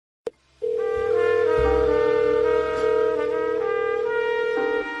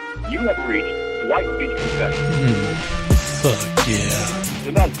You have reached Dwight Beach Confession. Fuck yeah.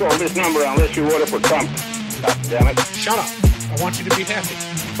 Do not call this number unless you order for Trump. God damn it. Shut up. I want you to be happy.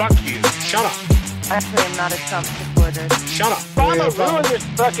 Fuck you. Shut up. Actually, I'm not a Trump supporter. Shut up. Obama ruined this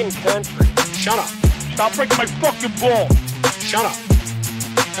fucking country. Shut up. Stop breaking my fucking ball. Shut up.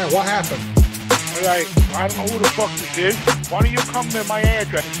 Hey, what happened? Alright, I don't know who the fuck this is. Why don't you come to my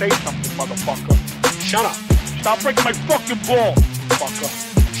address and say something, motherfucker? Shut up. Stop breaking my fucking ball, fucker.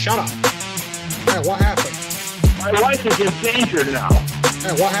 Shut up. Hey, what happened? My wife is in danger now.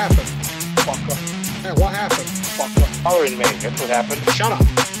 Hey, what happened? Fucker. Hey, what happened? Fucker. Following me, that's what happened. Shut up.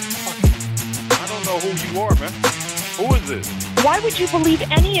 I don't know who you are, man. Who is this? Why would you believe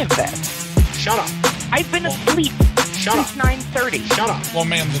any of this? Shut up. I've been asleep Shut since up. 9:30. Shut up. Well,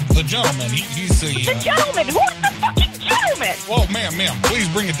 ma'am, the gentleman, he's the... The gentleman! Who's the fucking gentleman? Well, ma'am, please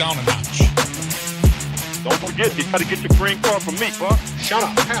bring it down a notch. Don't forget, you gotta get your green card from me, fuck. Shut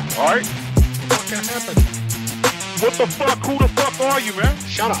up. Alright? What happened? What the fuck? Who the fuck are you, man?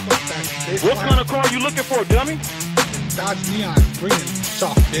 Shut up. What kind of car you looking for, dummy? Dodge Neon green,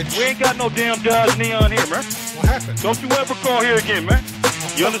 soft bitch. We ain't got no damn Dodge Neon here, man. What happened? Don't you ever call here again, man.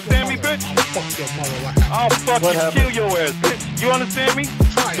 You understand me, bitch? I'll fuck your mother. What happened? I'll fucking kill your ass, bitch. You understand me?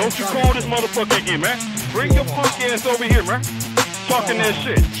 Don't you call this motherfucker again, man. Bring your punk ass over here, man. Talking that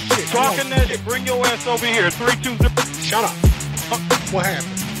shit. Talking that shit. Bring your ass over here. 320. Shut up. What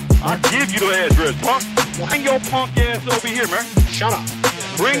happened? I'll give you the address, punk. Bring your punk ass over here, man. Shut up.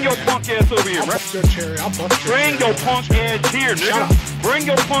 Bring your punk ass over here, I'll man. bust your cherry. I'll bust your Bring your punk ass here, Shut nigga. up. Bring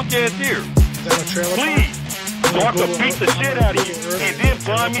your punk ass here. Is that a trailer? Please. So I can beat the shit out of you and then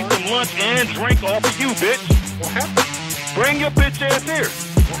buy me some lunch and drink off of you, bitch. What happened? Bring your bitch ass here.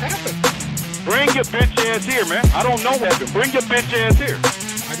 What happened? Bring your bitch ass here, man. I don't know what happened. Bring your bitch ass here.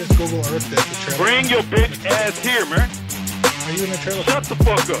 I just Google Earth this, the trailer. Bring your bitch ass here, man. Are you in the trailer? Shut the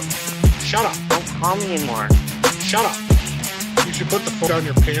fuck up. Shut up. Don't call me anymore. Shut up. You should put the phone down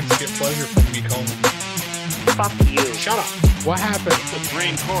your pants to get pleasure from me calling you. Fuck you. Shut up. What happened? It's a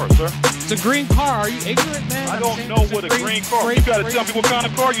green car, sir. It's a green car. Are you ignorant, man? I don't know what a green car. You gotta tell me what kind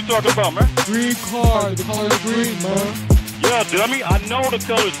of car you talking about, man. Green car. The color is green, man. Yeah, dummy. I know the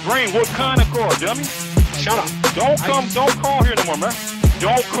color's green. What kind of car, dummy? Shut up. Don't call here no more, man.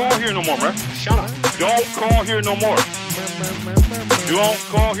 Don't call here no more, man. Shut up. Don't call here no more. Don't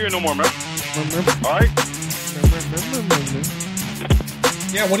call here no more, man. Alright?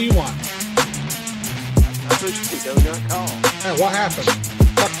 Yeah, what do you want? I pushed you, do not call. Hey, what happened?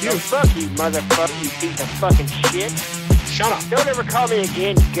 Fuck you. No, fuck you, motherfucker, you piece of fucking shit. Shut up. Don't ever call me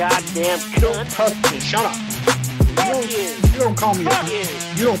again, you goddamn cunt. Shut up. Fuck you. You don't call me Fuck a you.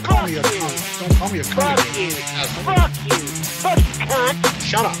 cunt. You don't call me a Fuck you. cunt. Don't call me a cunt Fuck again. you. Asshole. Fuck you. Fuck you, cunt.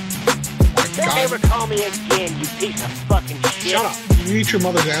 Shut up. Don't God. ever call me again, you piece of fucking shit. Shut up. You eat your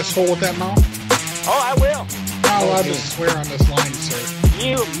mother's asshole with that mouth? Oh, I will. Not allowed to swear on this line, sir.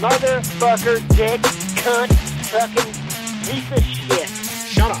 You motherfucker, dick, cunt, fucking piece of shit.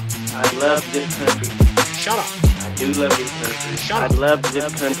 Shut up. I love this country. Shut up. I do love this country. Shut I up. love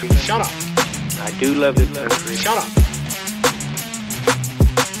this country. Shut up. I do love this country. Shut up.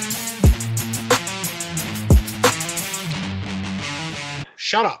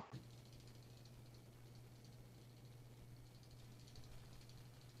 Shut up.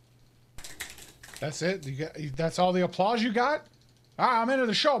 That's it? That's all the applause you got? All right, I'm into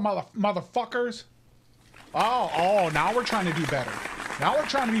the show, motherfuckers. Oh, now we're trying to do better. Now we're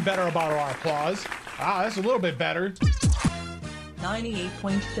trying to be better about our applause. Ah, that's a little bit better.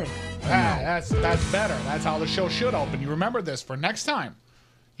 98.6. That's better. That's how the show should open. You remember this for next time.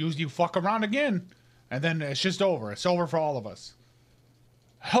 You fuck around again, and then it's just over. It's over for all of us.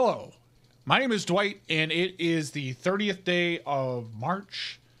 Hello. My name is Dwight, and it is the 30th day of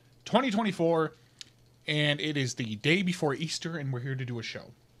March, 2024, and it is the day before Easter, and we're here to do a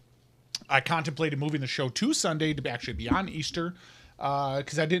show. I contemplated moving the show to Sunday to actually be on Easter,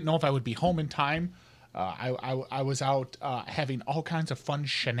 because I didn't know if I would be home in time. I was out having all kinds of fun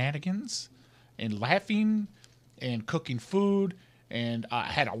shenanigans and laughing and cooking food, and I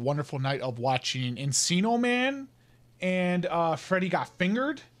had a wonderful night of watching Encino Man and Freddy Got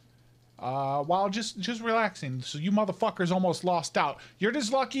Fingered while just relaxing. So you motherfuckers almost lost out. You're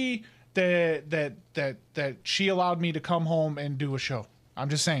just lucky that she allowed me to come home and do a show. I'm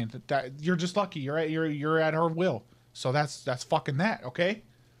just saying that you're just lucky. You're at her will. So that's fucking that, okay?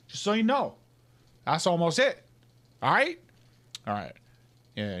 Just so you know. That's almost it. All right? All right.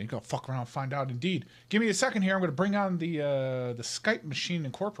 Yeah, you're going to fuck around and find out indeed. Give me a second here. I'm going to bring on the Skype Machine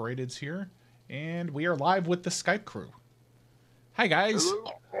Incorporated's here. And we are live with the Skype crew. Hi, guys.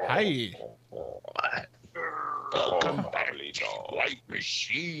 Hi. White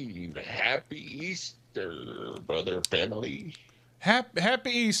Machine. Happy Easter, brother family.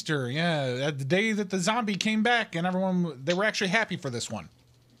 Happy Easter, yeah. The day that the zombie came back, and they were actually happy for this one.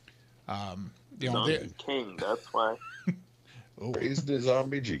 Zombie King, that's why. Praise the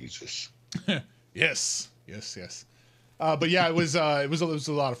zombie Jesus. Yes. But yeah, it was a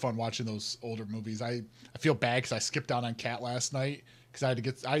lot of fun watching those older movies. I feel bad because I skipped out on Cat last night because I had to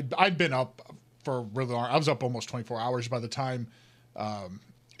get. I'd been up for really long. I was up almost 24 hours by the time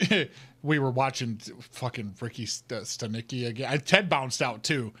we were watching fucking Ricky Stanicki again. Ted bounced out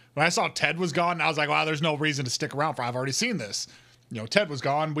too. When I saw Ted was gone, I was like, wow, there's no reason to stick around for. I've already seen this. Ted was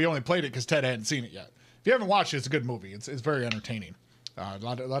gone. We only played it because Ted hadn't seen it yet. If you haven't watched it, it's a good movie. It's very entertaining. A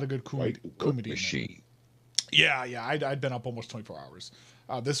lot of good comedy. Machine. Yeah. I'd been up almost 24 hours.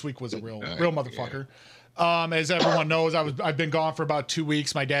 This week was a real motherfucker. Yeah. As everyone knows, I've been gone for about 2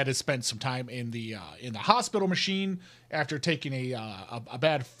 weeks. My dad has spent some time in the hospital machine after taking a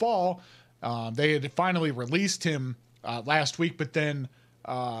bad fall. They had finally released him last week, but then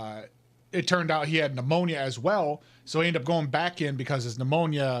it turned out he had pneumonia as well. So he ended up going back in because his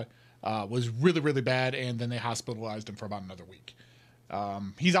pneumonia was really, really bad, and then they hospitalized him for about another week.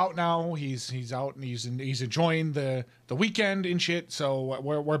 He's out now. He's out and he's enjoying the weekend and shit. So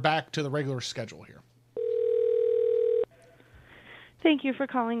we're back to the regular schedule here. Thank you for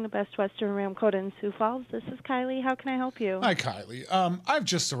calling the Best Western Ramcota in Sioux Falls. This is Kylie. How can I help you? Hi, Kylie. I've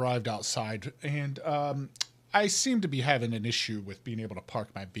just arrived outside, and I seem to be having an issue with being able to park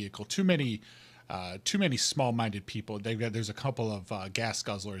my vehicle. Too many small-minded people. There's a couple of gas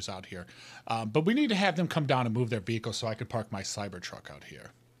guzzlers out here, but we need to have them come down and move their vehicle so I could park my Cybertruck out here.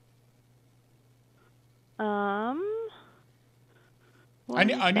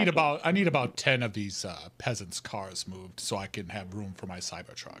 I need about 10 of these peasants' cars moved so I can have room for my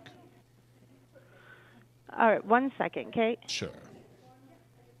Cybertruck. All right, 1 second, Kate. Sure.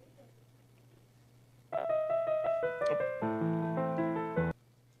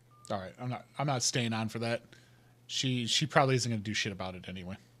 All right, I'm not staying on for that. She probably isn't gonna do shit about it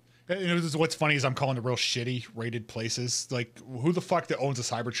anyway. What's funny is I'm calling the real shitty rated places. Like, who the fuck that owns a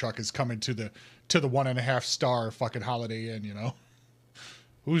Cybertruck is coming to the 1.5 star fucking Holiday Inn?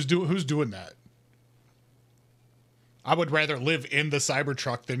 Who's doing that? I would rather live in the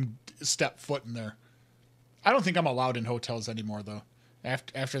Cybertruck than step foot in there. I don't think I'm allowed in hotels anymore though.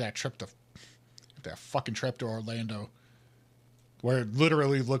 After that fucking trip to Orlando, where it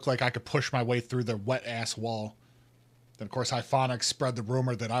literally looked like I could push my way through the wet ass wall. Then of course Hyphonics spread the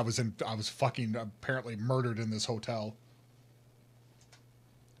rumor that I was fucking apparently murdered in this hotel.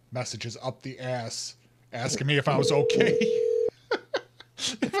 Messages up the ass asking me if I was okay.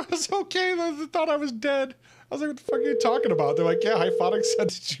 If I was okay, they thought I was dead. I was like, what the fuck are you talking about? They're like, yeah, Hyphonics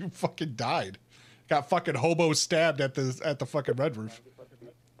said that you fucking died. Got fucking hobo stabbed at the fucking Red Roof.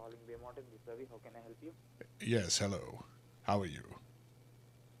 Yes, hello. How are you?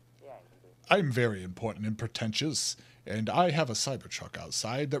 I'm very important and pretentious, and I have a Cybertruck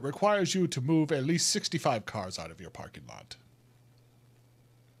outside that requires you to move at least 65 cars out of your parking lot.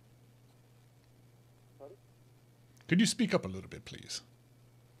 Sorry? Could you speak up a little bit, please?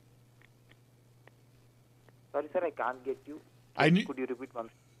 Sorry, sir, I can't get you. Could you repeat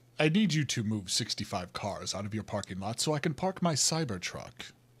once? I need you to move 65 cars out of your parking lot so I can park my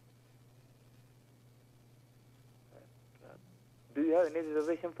Cybertruck. Do you have any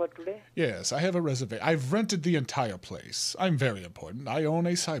reservation for today? Yes, I have a reservation. I've rented the entire place. I'm very important. I own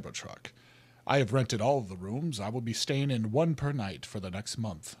a Cybertruck. I have rented all of the rooms. I will be staying in one per night for the next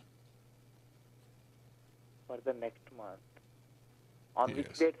month. For the next month? On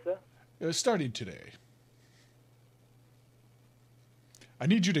which date, sir? Starting today. I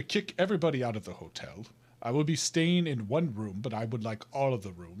need you to kick everybody out of the hotel. I will be staying in one room, but I would like all of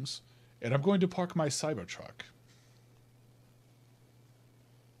the rooms. And I'm going to park my Cybertruck.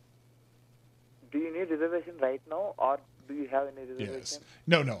 Do you need reservation right now, or do you have any reservation? Yes.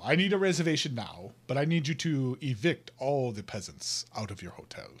 No. I need a reservation now, but I need you to evict all the peasants out of your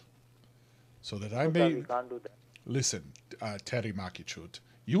hotel. So that I may... We can't do that. Listen, Terry Makichut,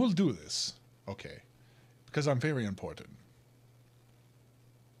 you will do this, okay? Because I'm very important.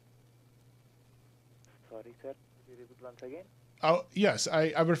 Sorry, sir. Could you repeat once again? Oh, yes,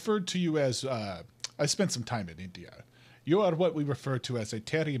 I referred to you as... I spent some time in India. You are what we refer to as a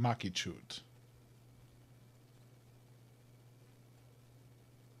Terry Makichut.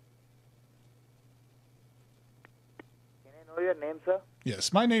 Know your name, sir?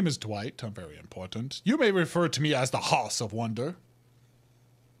 Yes, my name is Dwight. I'm very important. You may refer to me as the House of Wonder.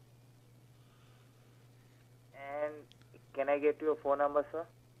 And can I get your phone number, sir?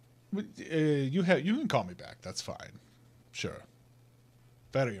 You can call me back. That's fine. Sure.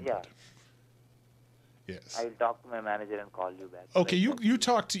 Very important. Yes. I'll talk to my manager and call you back. Okay, you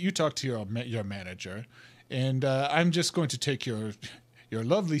talk to your manager, and I'm just going to take your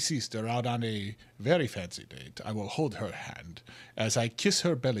lovely sister out on a very fancy date. I will hold her hand as I kiss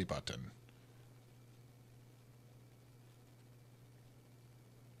her belly button.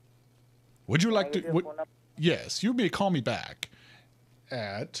 Would you like to? Yes, you may call me back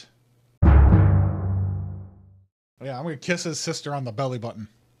at. Yeah, I'm gonna kiss his sister on the belly button.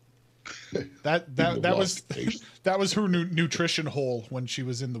 That was her nutrition hole when she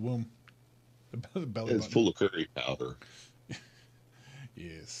was in the womb. The belly it's button. full of curry powder.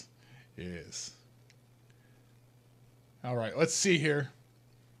 Yes. All right, let's see here.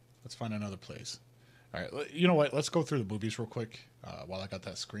 Let's find another place. All right, you know what? Let's go through the movies real quick while I got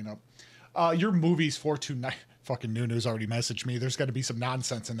that screen up. Your movies 429. Fucking Nunu's already messaged me. There's got to be some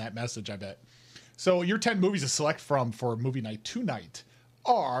nonsense in that message, I bet. So your 10 movies to select from for movie night tonight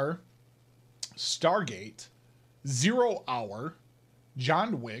are Stargate, 0 Hour,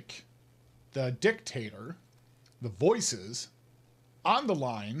 John Wick, The Dictator, The Voices, On the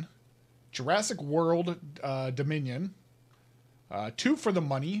Line, Jurassic World Dominion, Two for the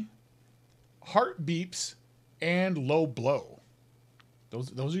Money, Heart Beeps, and Low Blow.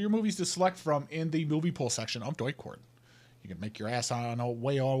 Those are your movies to select from in the movie poll section of Dwight Court. You can make your ass on a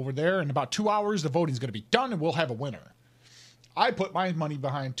way over there. In about 2 hours, the voting's going to be done, and we'll have a winner. I put my money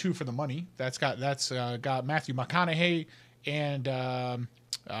behind Two for the Money. That's got Matthew McConaughey and Al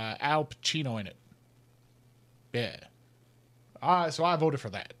Pacino in it. Yeah. So I voted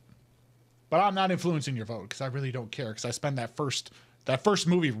for that. But I'm not influencing your vote because I really don't care because I spend that first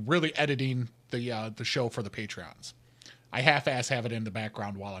movie really editing the show for the Patreons. I half-ass have it in the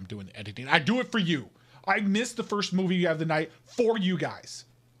background while I'm doing the editing. I do it for you. I missed the first movie of the night for you guys.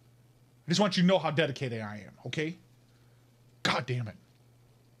 I just want you to know how dedicated I am, okay? God damn it.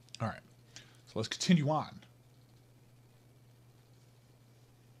 All right. So let's continue on.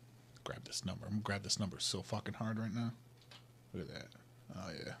 Grab this number. I'm going to grab this number so fucking hard right now. Look at that.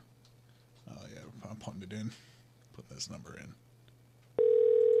 Oh, yeah. I'm putting it in. Putting this number in.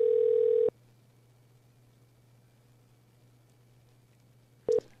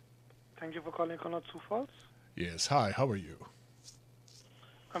 Thank you for calling Connaught Sioux Falls. Yes. Hi, how are you?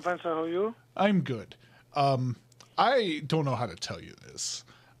 I'm fine, sir. How are you? I'm good. I don't know how to tell you this,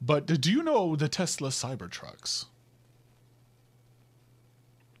 but do you know the Tesla Cybertrucks?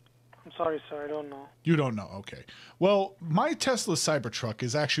 I'm sorry, sir. I don't know. You don't know. Okay. Well, my Tesla Cybertruck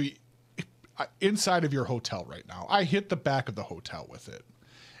is actually inside of your hotel right now. I hit the back of the hotel with it.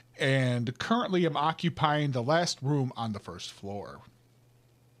 And currently I'm occupying the last room on the first floor.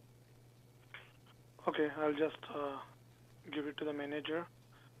 Okay, I'll just give it to the manager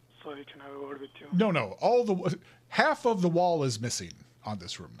so he can have a word with you. No. Half of the wall is missing on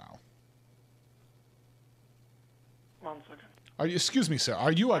this room now. 1 second. Excuse me, sir.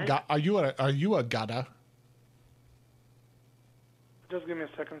 Are you a gada? Just give me a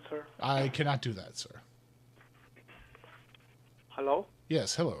second, sir. I cannot do that, sir. Hello?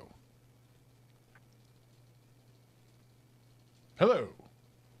 Yes, hello. Hello.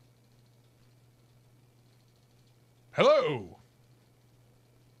 Hello.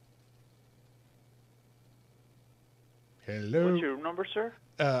 Hello. What's your room number, sir?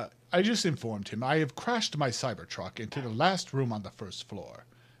 I just informed him I have crashed my Cybertruck into the last room on the first floor.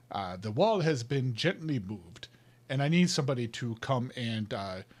 The wall has been gently moved, and I need somebody to come and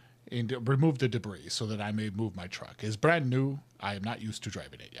remove the debris so that I may move my truck. It's brand new. I am not used to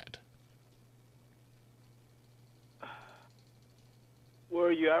driving it yet. Where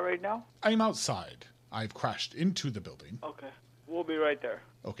are you at right now? I'm outside. I've crashed into the building. Okay. We'll be right there.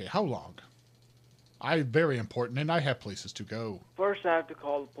 Okay, how long? I'm very important, and I have places to go. First, I have to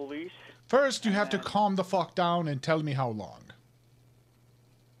call the police. First, you have to calm the fuck down and tell me how long.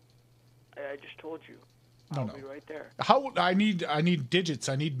 I just told you. No. I'll be right there. I need digits.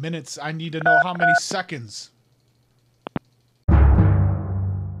 I need minutes. I need to know how many seconds.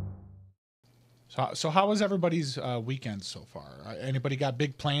 So how was everybody's weekend so far? Anybody got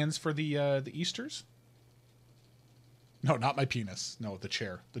big plans for the Easters? No, not my penis. No, the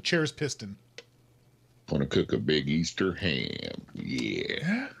chair. The chair's piston. Want to cook a big Easter ham?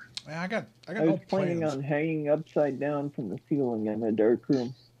 Yeah. I got I no was planning plans. on hanging upside down from the ceiling in a dark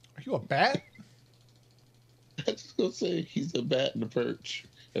room. Are you a bat? I was gonna say he's a bat in the perch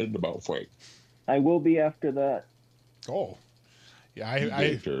and about Frank. I will be after that. Oh, yeah.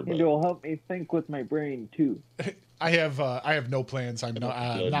 It will help me think with my brain too. I have no plans. I'm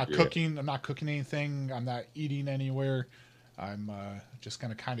not Yeah. cooking. I'm not cooking anything. I'm not eating anywhere. I'm just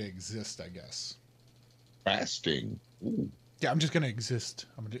gonna kind of exist, I guess. Fasting. Ooh. Yeah, I'm just gonna exist.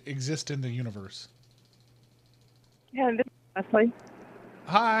 I'm gonna exist in the universe. Yeah, this is Leslie.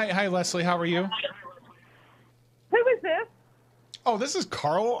 Hi, Leslie. How are you? Who is this? Oh, this is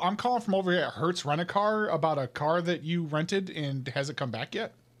Carl. I'm calling from over here at Hertz Rent a Car about a car that you rented and hasn't come back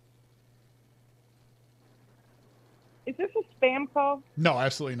yet. Is this a spam call? No,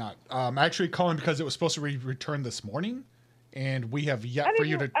 absolutely not. I'm actually calling because it was supposed to be returned this morning, and we have yet for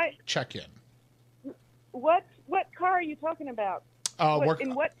you to check in. What car are you talking about?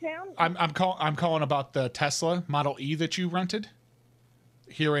 In what town? I'm calling about the Tesla Model E that you rented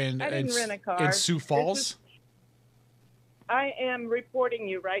here I didn't rent a car. in Sioux Falls. I am reporting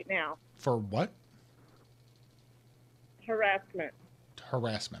you right now. For what? Harassment.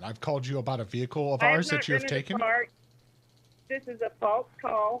 Harassment. I've called you about a vehicle of ours that you have taken. This is a false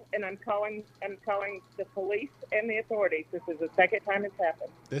call, and I'm calling the police and the authorities. This is the second time it's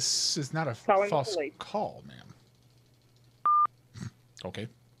happened. This is not a Calling false call, ma'am. Okay.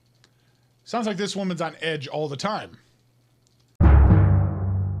 Sounds like this woman's on edge all the time.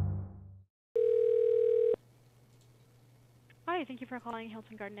 Hi, thank you for calling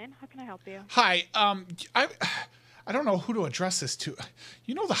Hilton Garden Inn. How can I help you? Hi. I don't know who to address this to.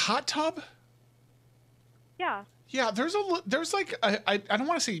 You know the hot tub? Yeah. Yeah, there's like I don't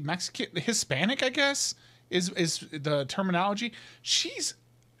want to say Mexican, Hispanic, I guess is the terminology. She's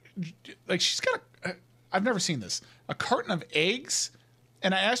got I've never seen this, a carton of eggs,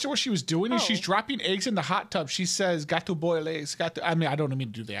 and I asked her what she was doing, and she's dropping eggs in the hot tub. She says, "Got to boil eggs." I mean, I don't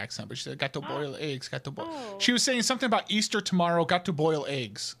mean to do the accent, but she said, "Got to boil eggs." Got to boil. Oh. She was saying something about Easter tomorrow. Got to boil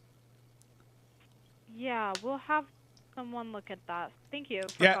eggs. Yeah, we'll have someone look at that. Thank you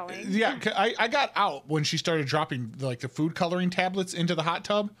for calling. Yeah. I got out when she started dropping the food coloring tablets into the hot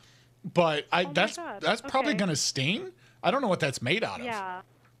tub, but that's probably gonna stain. I don't know what that's made out of. Yeah.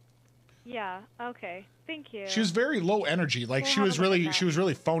 Yeah. Okay. Thank you. She was very low energy. Like she was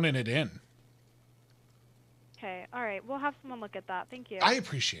really phoning it in. Okay. All right. We'll have someone look at that. Thank you. I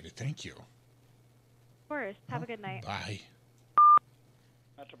appreciate it. Thank you. Of course. Have a good night. Bye.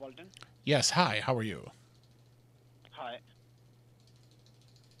 Metropolitan. Yes. Hi. How are you? Hi.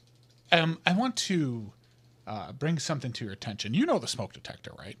 I want to bring something to your attention. You know the smoke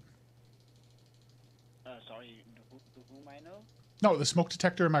detector, right? Sorry, whom I know? No, the smoke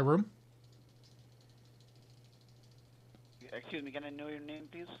detector in my room. Excuse me, can I know your name,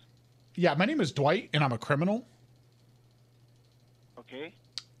 please? Yeah, my name is Dwight, and I'm a criminal. Okay.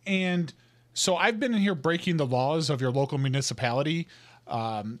 And so I've been in here breaking the laws of your local municipality.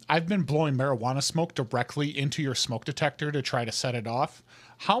 I've been blowing marijuana smoke directly into your smoke detector to try to set it off.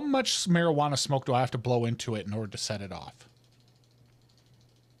 How much marijuana smoke do I have to blow into it in order to set it off?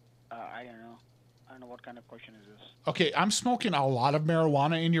 I don't know. I don't know what kind of question is this. Okay, I'm smoking a lot of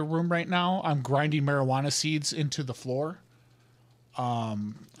marijuana in your room right now. I'm grinding marijuana seeds into the floor.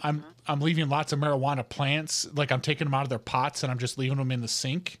 I'm leaving lots of marijuana plants. Like I'm taking them out of their pots and I'm just leaving them in the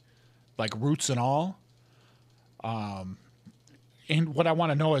sink, like roots and all. And what I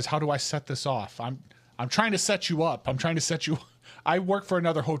want to know is, how do I set this off? I'm trying to set you up. I work for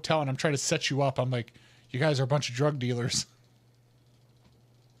another hotel and I'm trying to set you up. I'm like, you guys are a bunch of drug dealers.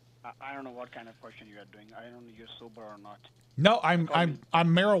 I don't know what kind of question you are doing. I don't know if you're sober or not. No, I'm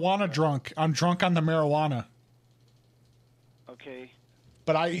marijuana drunk. I'm drunk on the marijuana. Okay.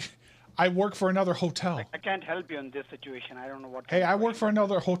 But I work for another hotel. I can't help you in this situation. I don't know what. Hey, I work for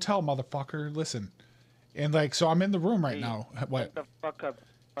another hotel, motherfucker. Listen. And so I'm in the room right now. What? Shut the fuck up.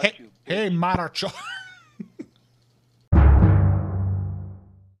 Hey, Maracho.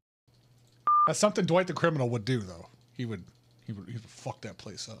 That's something Dwight the criminal would do, though. He would fuck that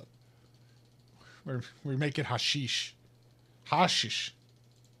place up. We're making hashish.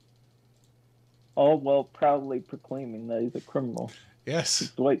 All while proudly proclaiming that he's a criminal.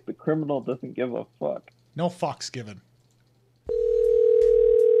 Yes. Dwight the criminal doesn't give a fuck. No fucks given.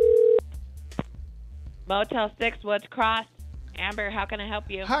 Motel 6, Woods Cross. Amber, how can I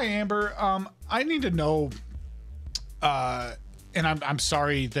help you? Hi, Amber. I need to know, and I'm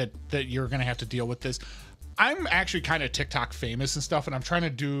sorry that you're going to have to deal with this. I'm actually kind of TikTok famous and stuff, and I'm trying to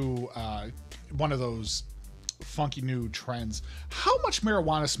do one of those funky new trends. How much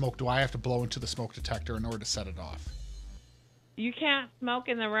marijuana smoke do I have to blow into the smoke detector in order to set it off? You can't smoke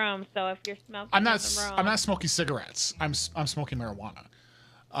in the room, so if you're smoking I'm in the room, I'm not smoking cigarettes. I'm smoking marijuana.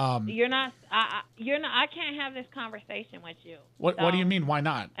 You're not. I can't have this conversation with you. What do you mean? Why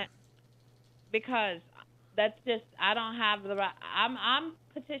not? Because that's just. I don't have the right. I'm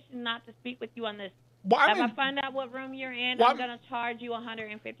petitioned not to speak with you on this. Well, if I find out what room you're in, I'm gonna charge you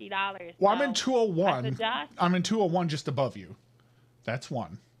 $150. Well, I'm in 201. I suggest, I'm in 201, just above you. That's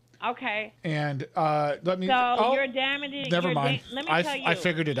one. Okay. And let me. So you're damaging. Never mind. Let me tell you. I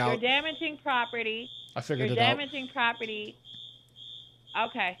figured it out. You're damaging property. I figured you're it out. You're damaging property.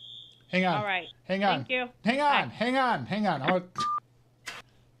 Okay. Hang on. All right. Hang on. Thank you. Hang on. Bye. Hang on. Hang on.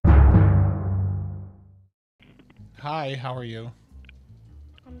 Hi. How are you?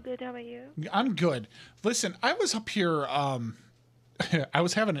 I'm good. How are you? I'm good. Listen, I was up here. I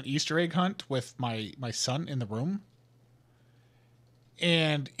was having an Easter egg hunt with my son in the room,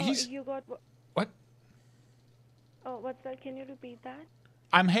 and he's. You got what? Oh, what's that? Can you repeat that?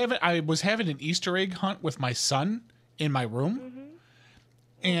 I was having an Easter egg hunt with my son in my room,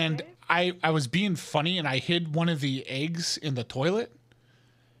 and I was being funny, and I hid one of the eggs in the toilet,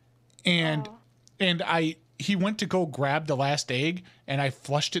 and he went to go grab the last egg, and I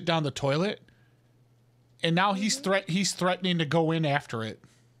flushed it down the toilet. And now he's threatening to go in after it,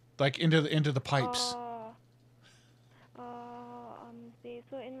 like into the pipes. See.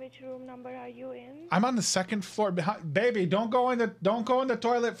 So in which room number are you in? I'm on the second floor. Baby, don't go in the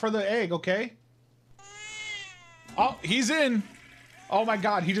toilet for the egg, okay? Oh, he's in. Oh my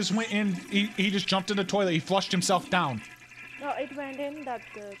God, he just went in. He just jumped in the toilet. He flushed himself down. No, it went in. That's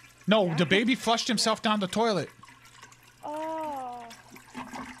good. No, Yeah. the baby flushed himself down the toilet. Oh.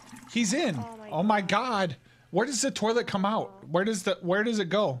 He's in. Oh my God. Where does the toilet come out? Where does it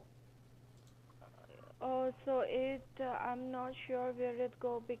go? Oh, so I'm not sure where it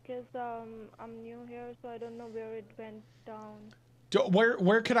go because I'm new here, so I don't know where it went down.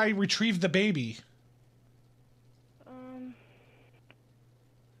 Where could I retrieve the baby?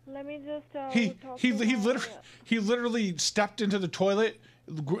 Let me just he literally stepped into the toilet,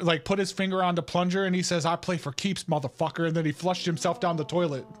 like put his finger on the plunger, and he says, "I play for keeps, motherfucker," and then he flushed himself down the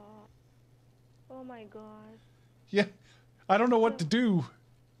toilet. Oh my God. Yeah, I don't know what to do.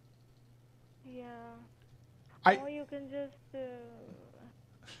 Yeah. Or you can just.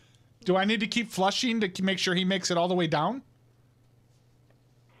 Do I need to keep flushing to make sure he makes it all the way down?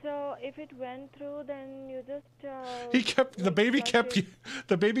 So if it went through, then you just. The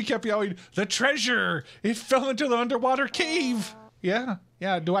baby kept yelling, "The treasure! It fell into the underwater cave." Yeah.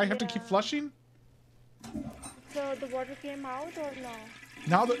 Do I have to keep flushing? So the water came out or no?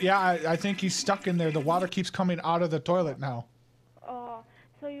 Now that I think he's stuck in there. The water keeps coming out of the toilet now. Oh,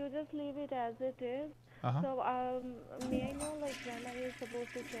 so you just leave it as it is. So may I know like when are you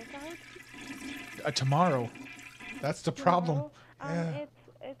supposed to check out? Tomorrow. That's the problem. Yeah.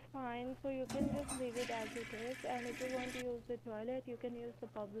 It's fine. So you can just leave it as it is, and if you want to use the toilet, you can use the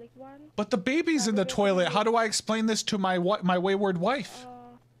public one. But the baby's in the toilet. How do I explain this to my wayward wife?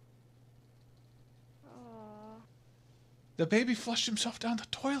 The baby flushed himself down the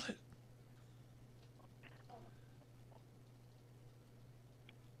toilet.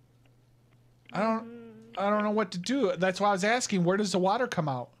 I don't know what to do. That's why I was asking. Where does the water come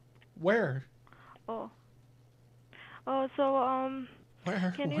out? Where? So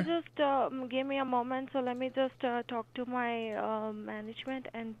Where? Can you just give me a moment? So let me just talk to my management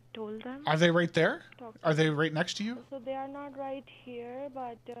and told them. Are they right there? Are they right next to you? So they are not right here,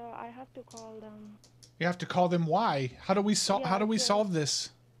 but I have to call them. You have to call them. Why? How do we solve this?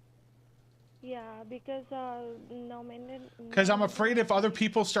 Yeah, because Because I'm afraid if other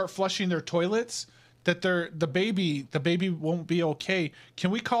people start flushing their toilets, that the baby won't be okay. Can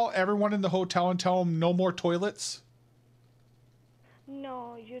we call everyone in the hotel and tell them no more toilets?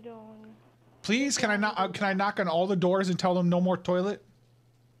 No, you don't. Please, can I knock on all the doors and tell them no more toilet?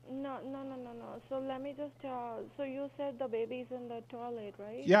 No. So let me just. So you said the baby's in the toilet,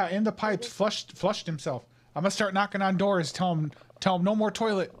 right? Yeah, in the pipes, flushed himself. I'm gonna start knocking on doors. Tell him no more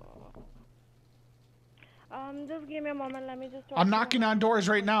toilet. Just give me a moment. Let me just. I'm knocking on doors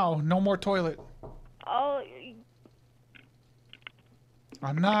right now. No more toilet. Oh.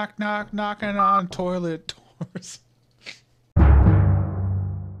 I'm knocking on toilet doors.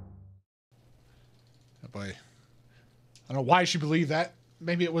 Boy, I don't know why she believed that.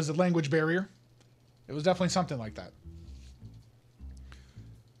 Maybe it was a language barrier. It was definitely something like that.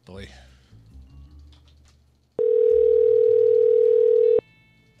 Boy.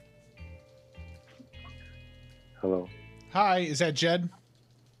 Hello. Hi, is that Jed?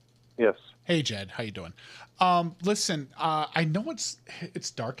 Yes. Hey, Jed, how you doing? Listen, I know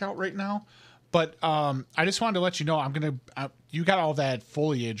it's dark out right now, but I just wanted to let you know you got all that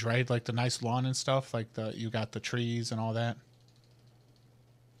foliage, right? Like the nice lawn and stuff. Like you got the trees and all that.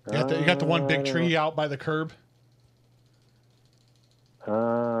 You got the one big tree out by the curb.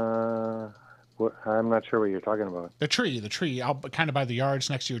 I'm not sure what you're talking about. The tree out kind of by the yards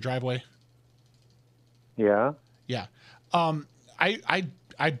next to your driveway. Yeah. Yeah. I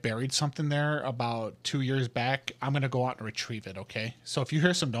I buried something there about 2 years back. I'm gonna go out and retrieve it. Okay. So if you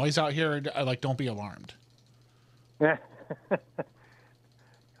hear some noise out here, like, don't be alarmed.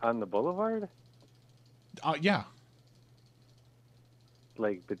 On the boulevard? Yeah.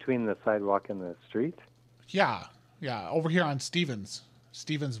 Like between the sidewalk and the street? Yeah. Yeah. Over here on Stevens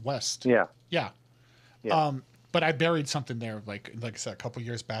West. Yeah. Yeah. Yeah. But I buried something there, like I said, a couple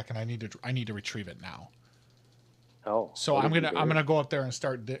years back, and I need to retrieve it now. Oh. So I'm gonna go up there and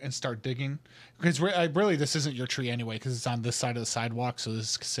start digging, because really this isn't your tree anyway, because it's on this side of the sidewalk, so this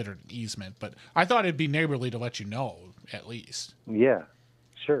is considered an easement. But I thought it'd be neighborly to let you know at least. Yeah.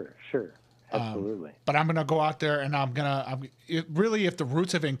 Sure. Absolutely. But I'm gonna go out there and really, if the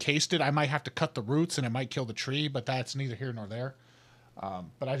roots have encased it, I might have to cut the roots and it might kill the tree. But that's neither here nor there.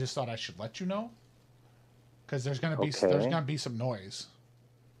 But I just thought I should let you know, because there's gonna be some noise.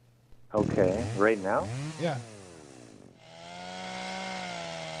 Okay. Right now? Yeah.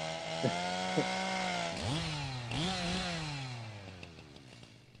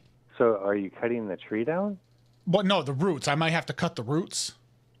 So are you cutting the tree down? Well, no, the roots. I might have to cut the roots.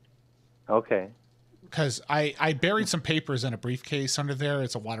 Okay. Because I buried some papers in a briefcase under there.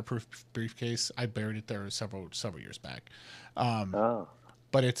 It's a waterproof briefcase. I buried it there several years back.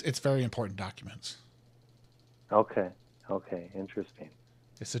 But it's very important documents. Okay. Interesting.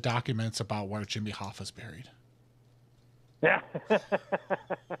 It's the documents about where Jimmy Hoffa's buried. Yeah.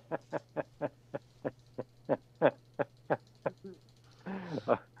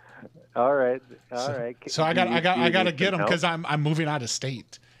 All right. So I gotta get them, because I'm moving out of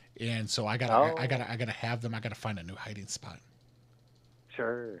state, and so I gotta have them. I gotta find a new hiding spot.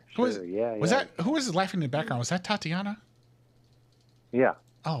 Sure. Who was that? Who was laughing in the background? Was that Tatiana? Yeah.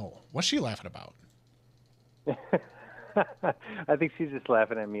 Oh, what's she laughing about? I think she's just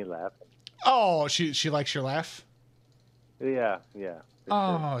laughing at me laughing. Oh, she likes your laugh? Yeah.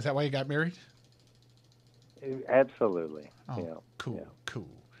 Oh, sure. Is that why you got married? Absolutely. Oh, cool.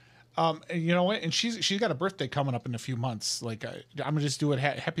 And you know what? And she's got a birthday coming up in a few months. Like, I'm gonna just do it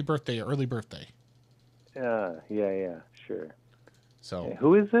happy birthday, early birthday. Yeah, sure. So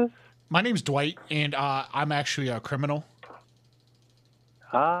who is this? My name's Dwight, and I'm actually a criminal.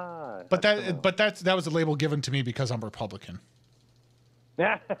 But that was a label given to me because I'm Republican.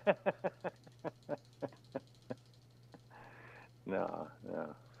 No.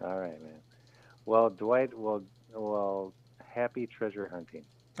 All right, man. Well, Dwight, well, happy treasure hunting.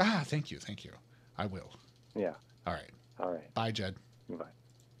 Thank you. I will. Yeah. All right. Bye, Jed. Bye.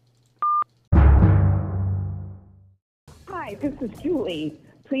 Hi, this is Julie.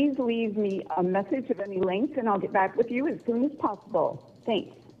 Please leave me a message of any length, and I'll get back with you as soon as possible.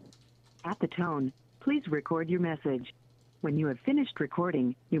 Thanks. At the tone, please record your message. When you have finished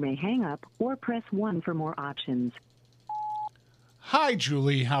recording, you may hang up or press 1 for more options. Hi,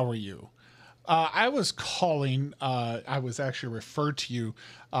 Julie. How are you? I was calling. I was actually referred to you.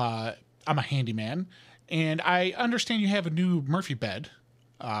 I'm a handyman, and I understand you have a new Murphy bed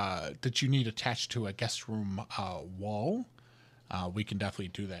that you need attached to a guest room wall. We can definitely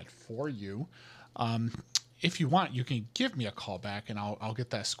do that for you. If you want, you can give me a call back, and I'll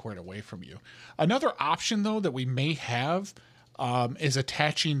get that squared away from you. Another option, though, that we may have is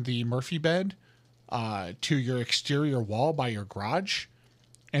attaching the Murphy bed to your exterior wall by your garage,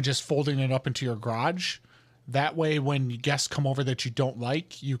 and just folding it up into your garage. That way, when guests come over that you don't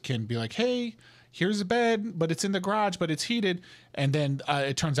like, you can be like, hey, here's a bed, but it's in the garage, but it's heated. And then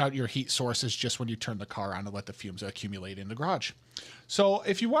it turns out your heat source is just when you turn the car on and let the fumes accumulate in the garage. So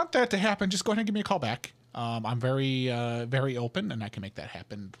if you want that to happen, just go ahead and give me a call back. I'm very, very open, and I can make that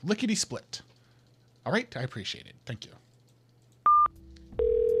happen lickety-split. All right? I appreciate it. Thank you.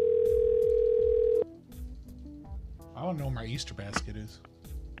 I don't know where my Easter basket is.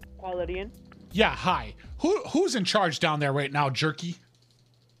 Quality in? Yeah, hi. Who's in charge down there right now, Jerky?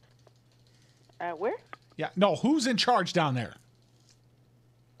 Where? Yeah, no, who's in charge down there?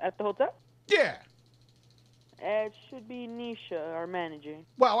 At the hotel? Yeah. It should be Nisha, our manager.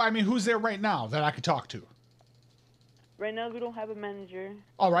 Well, I mean, who's there right now that I could talk to? Right now, we don't have a manager.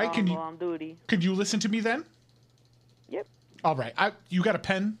 All right, on duty. Could you listen to me then? Yep. All right, you got a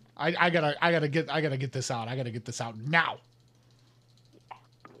pen? I gotta get this out. I gotta get this out now. Yeah,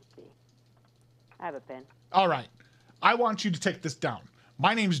 let me see. I have a pen. All right, I want you to take this down.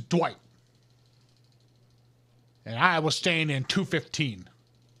 My name's Dwight, and I was staying in 215.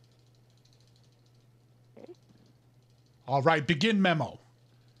 Okay. All right, begin memo.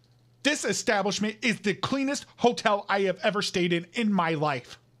 This establishment is the cleanest hotel I have ever stayed in my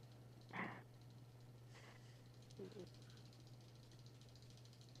life.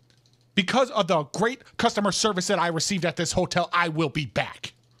 Because of the great customer service that I received at this hotel, I will be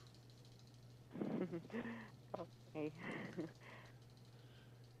back. Okay.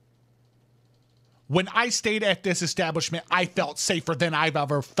 When I stayed at this establishment, I felt safer than I've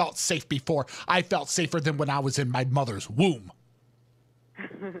ever felt safe before. I felt safer than when I was in my mother's womb.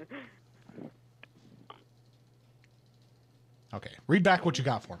 Okay, read back what you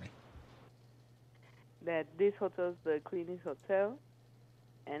got for me. That this hotel is the cleanest hotel,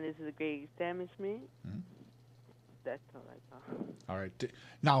 and this is a great establishment. That's all I thought. All right.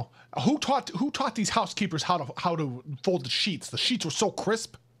 Now, who taught these housekeepers how to fold the sheets? The sheets were so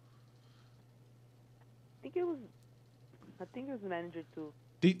crisp. I think it was manager too.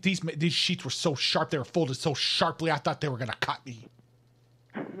 These sheets were so sharp. They were folded so sharply. I thought they were gonna cut me.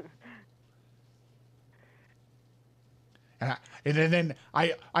 And then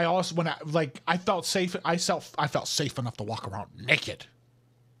I also I felt safe. I felt safe enough to walk around naked.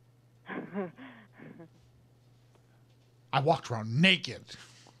 I walked around naked.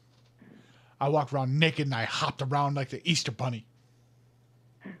 And I hopped around like the Easter bunny.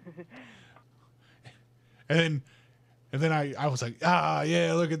 And then I was like,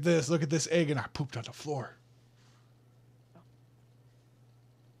 yeah, look at this egg, and I pooped on the floor.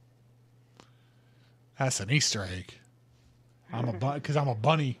 That's an Easter egg. Because I'm a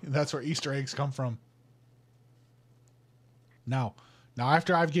bunny, and that's where Easter eggs come from. Now,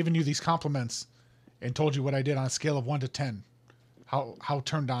 after I've given you these compliments and told you what I did on a scale of 1 to 10, how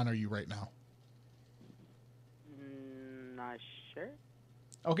turned on are you right now? Not sure.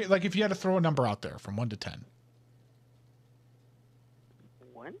 Okay, like if you had to throw a number out there from 1 to 10.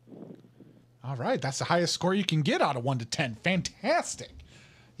 1. All right, that's the highest score you can get out of 1 to 10. Fantastic.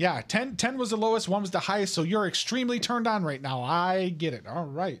 Yeah, 10 was the lowest, 1 was the highest, so you're extremely turned on right now. I get it. All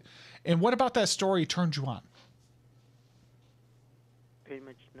right. And what about that story turned you on? Pretty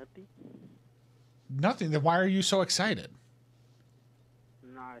much nothing. Nothing. Then why are you so excited?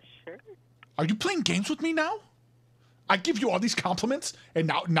 Not sure. Are you playing games with me now? I give you all these compliments,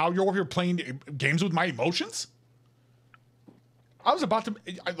 and now you're over here playing games with my emotions? I was about to...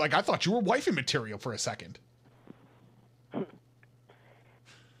 I thought you were wifey material for a second.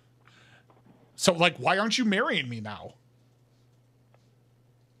 So, why aren't you marrying me now?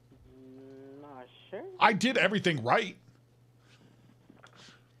 Not sure. I did everything right.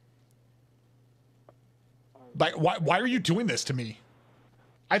 Why are you doing this to me?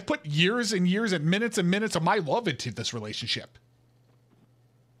 I've put years and years and minutes of my love into this relationship.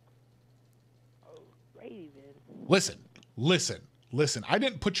 Alrighty then. Listen. I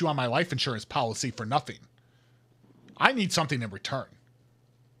didn't put you on my life insurance policy for nothing. I need something in return.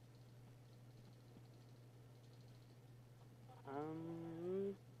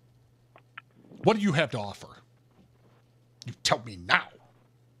 What do you have to offer? You tell me now.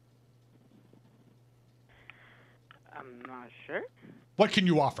 I'm not sure. What can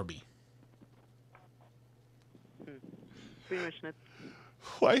you offer me? Pretty much nothing.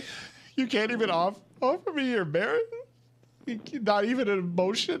 Why? You can't even offer me your marriage? Not even an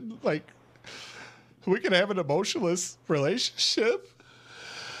emotion? We can have an emotionless relationship?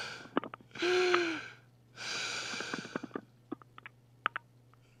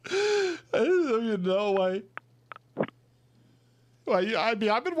 I don't even know why. I've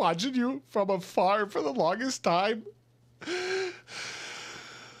been watching you from afar for the longest time.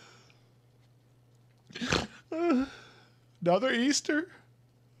 Another Easter?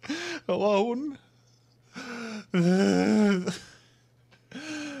 Alone?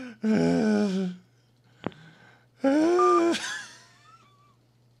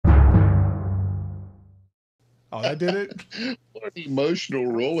 Oh, that did it? What an emotional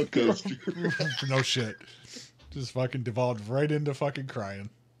roller coaster. No shit. Just fucking devolved right into fucking crying.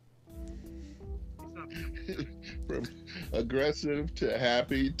 From aggressive to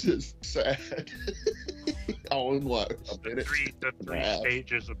happy to sad. All in what? A minute? The three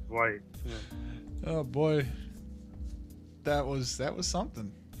stages of Dwight. Yeah. Oh boy. That was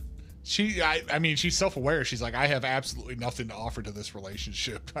something. I mean, she's self-aware. She's like, I have absolutely nothing to offer to this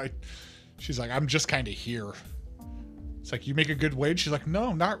relationship. She's like, I'm just kind of here. It's like, you make a good wage? She's like,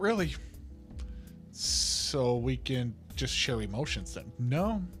 no, not really. So we can just share emotions then.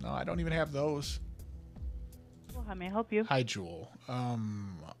 No, I don't even have those. Well, how may I help you? Hi, Jewel.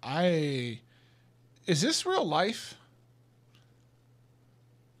 Is this real life?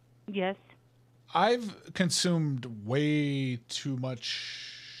 Yes. I've consumed way too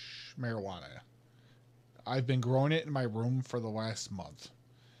much marijuana. I've been growing it in my room for the last month.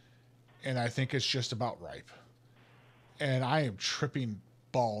 And I think it's just about ripe. And I am tripping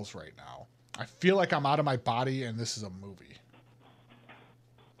balls right now. I feel like I'm out of my body and this is a movie.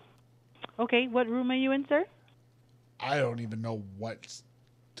 Okay, what room are you in, sir? I don't even know what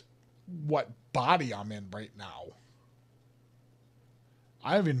body I'm in right now.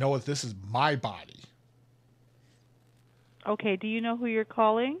 I don't even know if this is my body. Okay, do you know who you're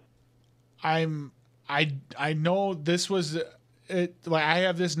calling? I know this was it. Like I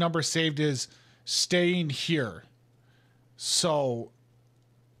have this number saved as staying here. So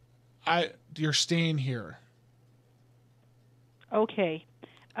you're staying here. Okay.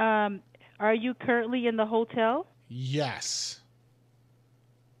 Are you currently in the hotel? Yes.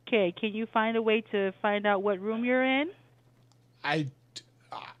 Okay, can you find a way to find out what room you're in?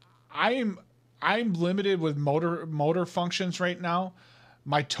 I'm limited with motor functions right now.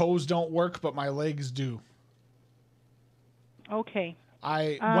 My toes don't work, but my legs do. Okay.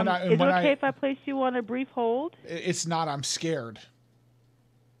 Is it okay if I place you on a brief hold? It's not. I'm scared.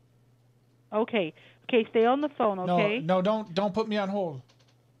 Okay. Okay, stay on the phone, okay? No, don't put me on hold.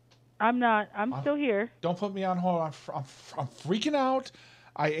 I'm not. I'm still here. Don't put me on hold. I'm freaking out.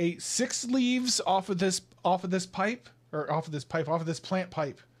 I ate 6 leaves off of this plant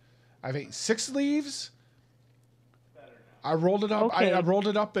pipe. I've ate 6 leaves. I rolled it up. Okay. I rolled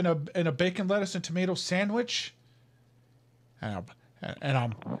it up in a bacon, lettuce, and tomato sandwich. And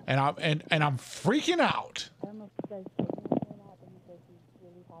I'm freaking out.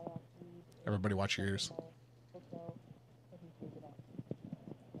 Everybody, watch your ears.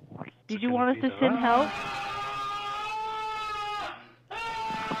 Did you want us to send help?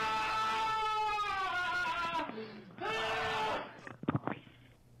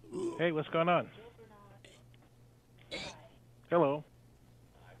 Hey, what's going on? Hello.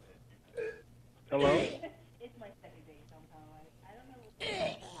 Hello.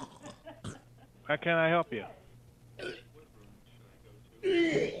 How can I help you?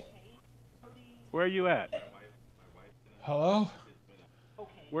 Where are you at? Hello?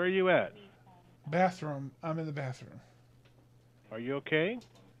 Where are you at? Bathroom. I'm in the bathroom. Are you okay?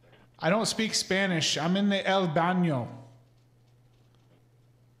 I don't speak Spanish. I'm in the El Baño.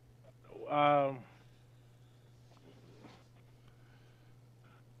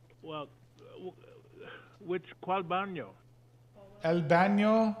 Well, ¿cuál baño? El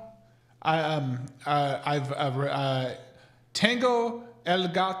Baño. Tengo el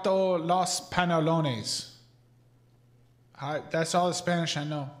gato los pantalones. That's all the Spanish I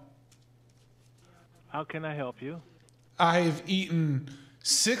know. How can I help you? I've eaten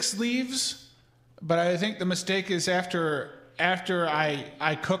 6 leaves, but I think the mistake is after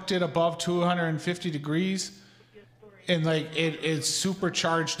I cooked it above 250 degrees, and like it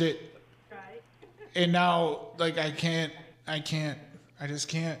supercharged it, and now like I just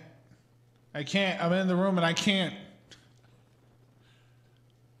can't. I'm in the room and I can't.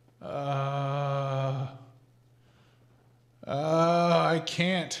 I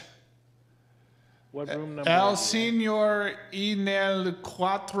can't. What room number? El Señor en el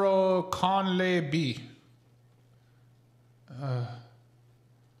cuatro con le B.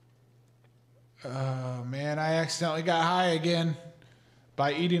 Man, I accidentally got high again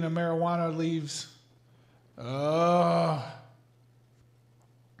by eating the marijuana leaves.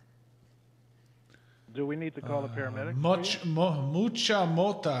 Do we need to call the paramedics? Mucha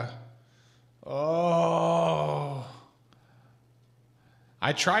mota. Oh.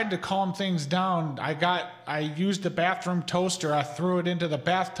 I tried to calm things down. I used the bathroom toaster. I threw it into the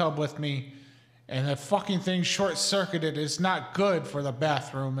bathtub with me, and the fucking thing short-circuited. It's not good for the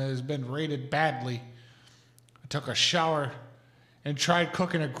bathroom. It has been rated badly. I took a shower and tried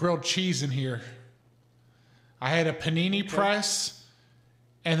cooking a grilled cheese in here. I had a panini press,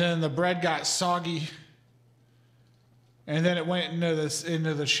 and then the bread got soggy. And then it went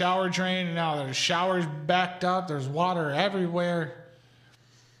into the shower drain, and now the shower's backed up. There's water everywhere.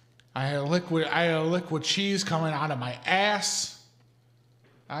 I had a liquid cheese coming out of my ass.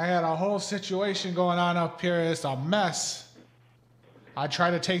 I had a whole situation going on up here. It's a mess. I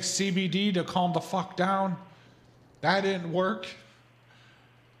tried to take CBD to calm the fuck down. That didn't work.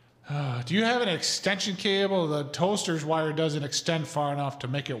 Do you have an extension cable? The toaster's wire doesn't extend far enough to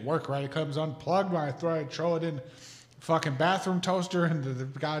make it work right. It comes unplugged when I throw it in the fucking bathroom toaster into the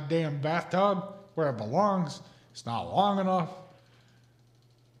goddamn bathtub where it belongs. It's not long enough.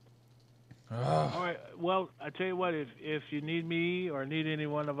 All right. Well, I tell you what. If you need me or need any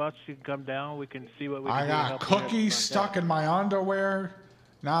one of us, you can come down. We can see what we can do. I got cookies stuck in my underwear.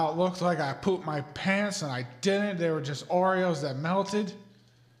 Now it looks like I pooped my pants, and I didn't. They were just Oreos that melted.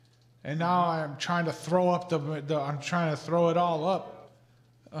 And now I'm trying to throw up I'm trying to throw it all up.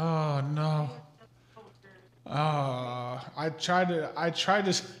 Oh no. I tried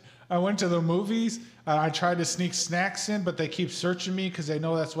I went to the movies and I tried to sneak snacks in, but they keep searching me because they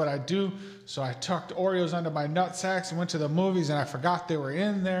know that's what I do. So I tucked Oreos under my nut sacks and went to the movies, and I forgot they were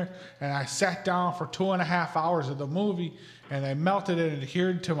in there. And I sat down for 2.5 hours of the movie, and they melted it and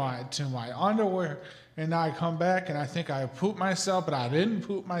adhered to my underwear. And now I come back and I think I pooped myself, but I didn't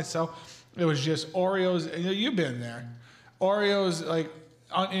poop myself. It was just Oreos. You've been there. Oreos like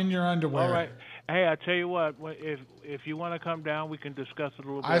in your underwear. All right. Hey, I tell you what. If you want to come down, we can discuss it a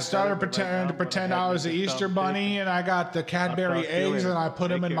little bit. I started to pretend I was the Easter Bunny, and I got the Cadbury eggs, and I put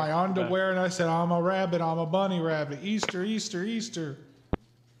them in my underwear, and I said, "I'm a rabbit. I'm a bunny rabbit. Easter, Easter, Easter."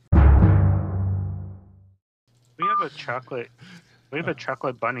 We have a chocolate. We have a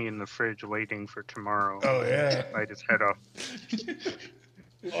chocolate bunny in the fridge waiting for tomorrow. Oh yeah. Bite his head off.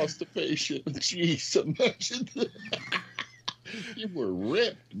 Lost the patient. Jeez, imagine that. You were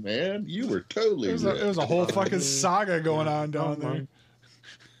ripped, man. You were totally ripped. It was a whole fucking saga going on down there.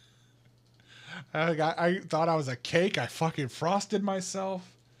 I thought I was a cake. I fucking frosted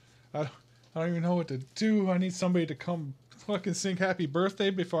myself. I don't even know what to do. I need somebody to come fucking sing happy birthday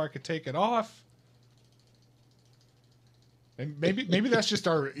before I could take it off. And maybe that's just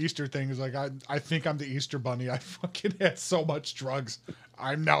our Easter thing. Is like I think I'm the Easter Bunny. I fucking had so much drugs.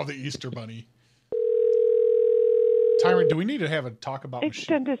 I'm now the Easter Bunny. Tyrant, do we need to have a talk about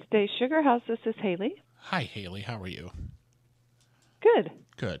Extended Stay Sugar House? This is Haley. Hi, Haley. How are you? Good.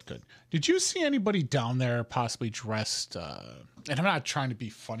 Good. Did you see anybody down there possibly dressed? And I'm not trying to be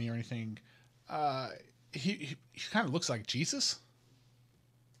funny or anything. He kind of looks like Jesus.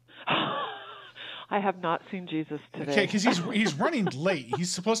 I have not seen Jesus today. Okay, because he's running late. He's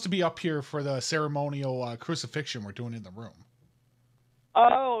supposed to be up here for the ceremonial crucifixion we're doing in the room.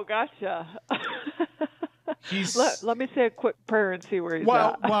 Oh, gotcha. Let me say a quick prayer and see where he's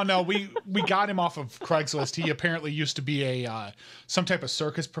at. Well, no, we got him off of Craigslist. He apparently used to be a some type of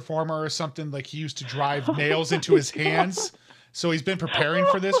circus performer or something. Like he used to drive nails into his hands. So he's been preparing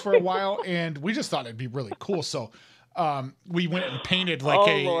for this for a while, and we just thought it'd be really cool. So we went and painted like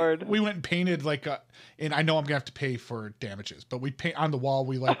and I know I'm gonna have to pay for damages, but we paint on the wall.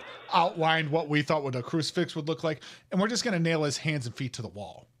 We like outlined what we thought what a crucifix would look like, and we're just gonna nail his hands and feet to the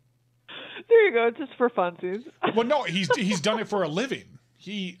wall. There you go, just for funsies. Well, no, he's done it for a living.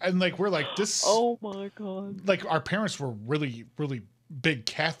 We're like this. Oh my god! Like our parents were really, really big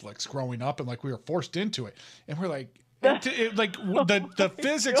Catholics growing up, and like we were forced into it, and we're like, the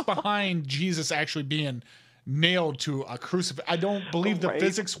physics behind Jesus actually being nailed to a crucifix. I don't believe the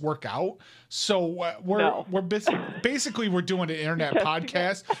physics work out. So we're basically we're doing an internet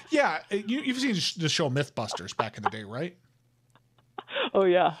podcast. Yeah, you've seen the show MythBusters back in the day, right? Oh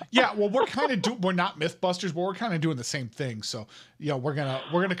yeah. Yeah, well we're not MythBusters, but we're kind of doing the same thing. So, we're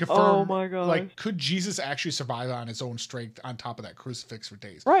gonna confirm oh my God. Like could Jesus actually survive on his own strength on top of that crucifix for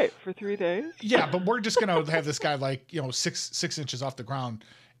days? Right, for 3 days. Yeah, but we're just gonna have this guy like, 6 inches off the ground,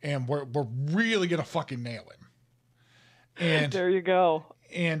 and we're really gonna fucking nail him. And there you go.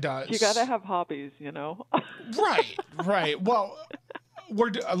 And you gotta have hobbies, Right. Well,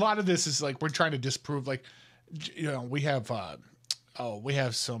 a lot of this is like we're trying to disprove, like, we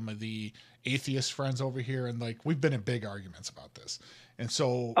have some of the atheist friends over here, and like we've been in big arguments about this, and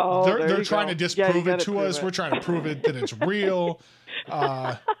so they're trying to disprove it to us. We're trying to prove it that it's real.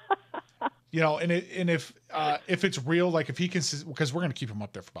 And if it's real, like if he can, because we're gonna keep him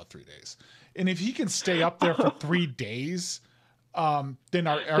up there for about 3 days, and if he can stay up there for 3 days, then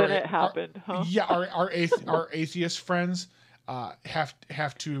it happened, huh? Yeah, our atheist friends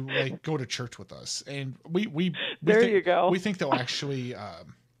have to like go to church with us, and we you go. We think they'll actually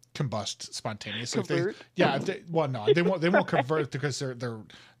combust spontaneously. They won't convert because they're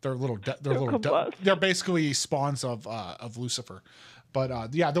basically spawns of Lucifer.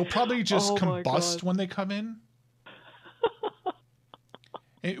 But they'll probably just combust when they come in.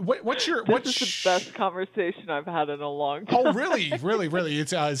 What's this is the best conversation I've had in a long time. Oh, really?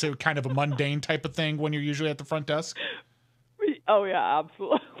 It's a kind of a mundane type of thing when you're usually at the front desk. Oh yeah,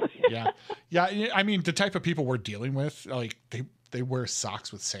 absolutely. Yeah. I mean, the type of people we're dealing with, like they wear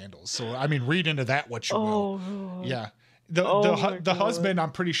socks with sandals. So I mean, read into that what you will. God. Yeah. The husband,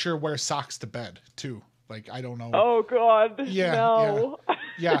 I'm pretty sure, wears socks to bed too. Like I don't know. Oh God. Yeah. No.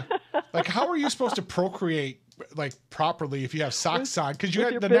 Yeah. Like how are you supposed to procreate like properly if you have socks on? Because you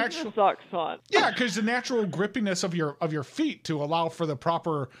have the natural socks on. Yeah, because the natural grippiness of your feet to allow for the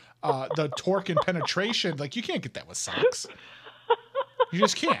proper the torque and penetration. Like you can't get that with socks. You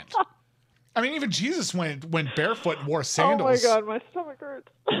just can't. I mean, even Jesus went barefoot and wore sandals. Oh my God, my stomach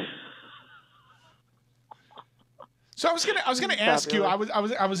hurts. So I was gonna ask you. I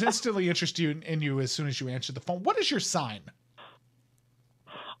was instantly interested in you as soon as you answered the phone. What is your sign?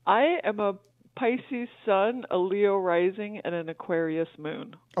 I am a Pisces sun, a Leo rising, and an Aquarius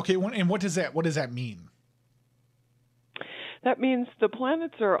moon. Okay, and what does that mean? That means the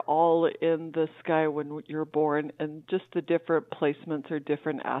planets are all in the sky when you're born, and just the different placements are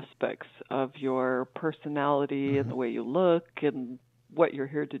different aspects of your personality and the way you look and what you're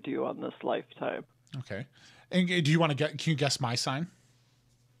here to do on this lifetime. Okay. And do you want to can you guess my sign?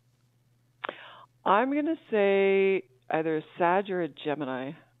 I'm going to say either a Sag or a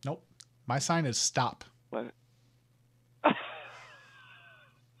Gemini. Nope. My sign is stop. What?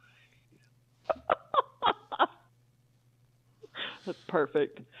 That's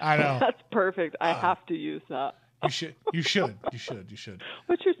perfect. I know. That's perfect. I have to use that. You should.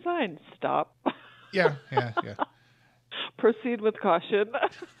 What's your sign? Stop. Yeah. Proceed with caution.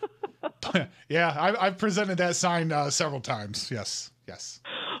 Yeah, I've presented that sign several times. Yes.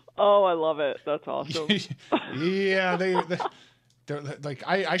 Oh, I love it. That's awesome. Yeah, they're like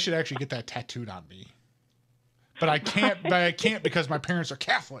I should actually get that tattooed on me, but I can't because my parents are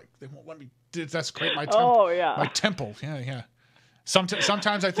Catholic. They won't let me desecrate my temple. Oh yeah, my temple. Yeah.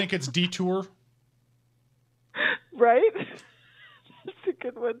 Sometimes I think it's detour. Right. That's a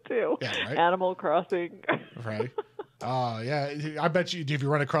good one too. Yeah, right? Animal Crossing. Right. Yeah. I bet you. Have you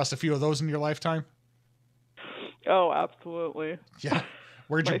run across a few of those in your lifetime? Oh, absolutely. Yeah.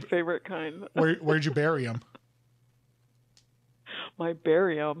 My favorite kind. Where'd you bury them? My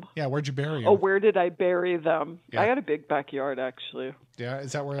bury them. Yeah, where'd you bury them? Oh, where did I bury them? Yeah. I got a big backyard, actually. Yeah,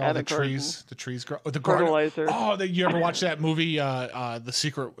 is that where all the trees grow? Oh, the fertilizer. Oh, you ever watch that movie, The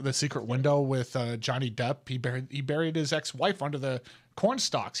Secret Window with Johnny Depp? He buried his ex-wife under the corn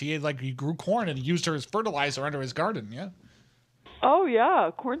stalks. He grew corn and he used her as fertilizer under his garden. Yeah. Oh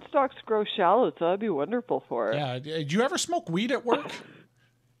yeah, corn stalks grow shallots. That'd be wonderful for it. Yeah. Do you ever smoke weed at work?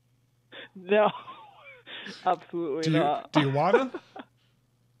 No, absolutely not. Do you wanna?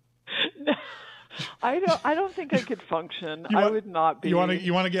 No, I don't think I could function. I would not be. You want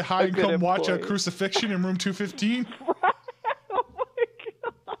to get high and come watch a crucifixion in room 215? Right. Oh my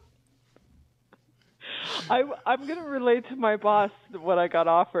god. I'm gonna relate to my boss what I got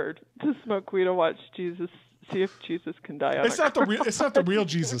offered to smoke weed and watch Jesus. See if Jesus can die on It's not the real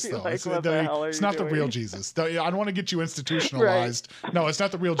Jesus though. Like, It's what the hell are it's you not the real doing? Jesus. I don't want to get you institutionalized. Right. No, it's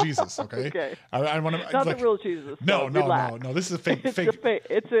not the real Jesus. Okay. Okay. I want to. Not the real Jesus. No. Relax. This is a fake.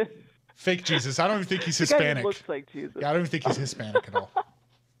 It's a fake Jesus. I don't even think he's the guy who Hispanic. looks like Jesus. Yeah, I don't even think he's Hispanic at all.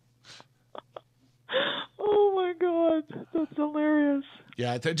 Oh my god, that's hilarious.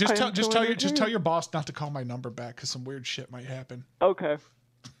 Yeah, just tell your boss not to call my number back because some weird shit might happen. Okay.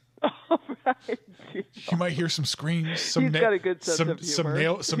 All right. You might hear some screams. He's got a good sense of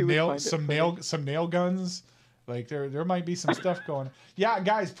humor. Some nail guns. Like there might be some stuff going. Yeah,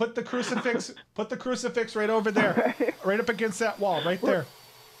 guys, put the crucifix right over there, right up against that wall, right there.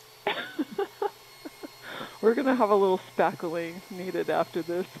 We're gonna have a little spackling needed after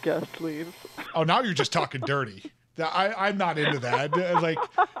this guest leaves. Oh, now you're just talking dirty. I'm not into that. Like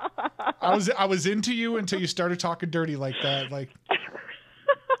I was into you until you started talking dirty like that. Like.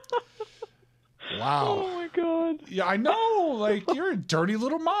 Wow. Oh my god. Yeah, I know. Like you're a dirty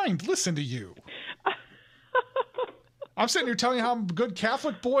little mind. Listen to you. I'm sitting here telling you how I'm a good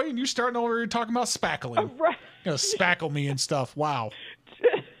Catholic boy, and you starting over here talking about spackling. Right. You know, spackle me and stuff. Wow.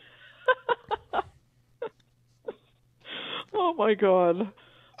 Oh my god.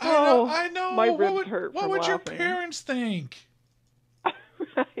 I know. My ribs hurt. What would your parents think?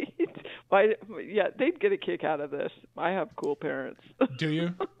 Right. Yeah, they'd get a kick out of this. I have cool parents. Do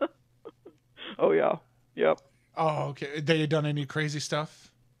you? Oh yeah. Yep. Oh, okay. They done any crazy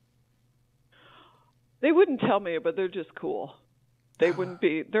stuff? They wouldn't tell me, but they're just cool. They wouldn't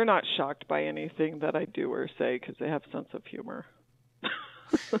be. They're not shocked by anything that I do or say because they have sense of humor.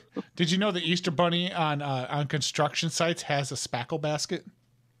 Did you know the Easter Bunny on construction sites has a spackle basket?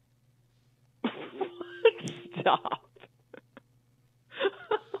 Stop.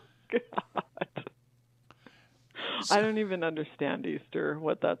 God. I don't even understand Easter,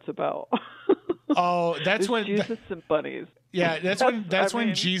 what that's about. Oh, that's when Jesus and bunnies. Yeah, that's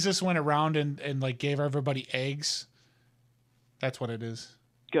when Jesus went around and like gave everybody eggs. That's what it is.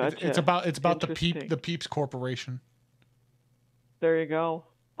 Gotcha. It's about the Peeps Corporation. There you go.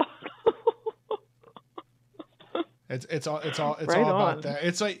 It's all Right about on. that.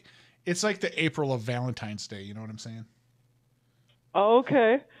 It's like the April of Valentine's Day. You know what I'm saying? Oh,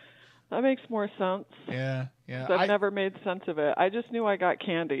 okay. That makes more sense. Yeah. I've never made sense of it. I just knew I got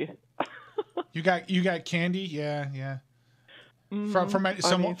candy. You got candy? Yeah.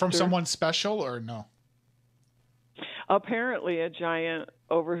 Mm-hmm. From someone special or no? Apparently a giant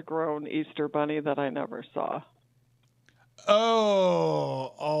overgrown Easter bunny that I never saw.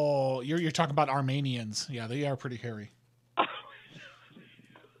 Oh you're talking about Armenians. Yeah, they are pretty hairy.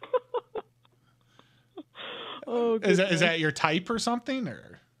 Oh, is goodness. that your type or something,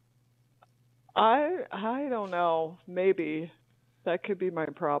 or? I don't know. Maybe that could be my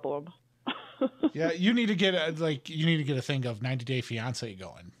problem. Yeah, you need to get a thing of 90 Day Fiance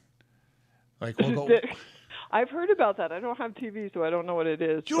going. Like we'll go. I've heard about that. I don't have TV, so I don't know what it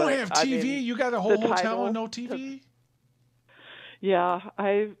is. You don't have TV? You got a whole hotel and no TV? Yeah,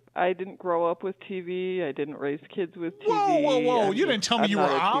 I didn't grow up with TV. I didn't raise kids with TV. Whoa! You didn't tell me you were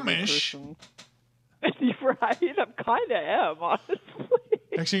Amish. You're right. I kind of am, honestly.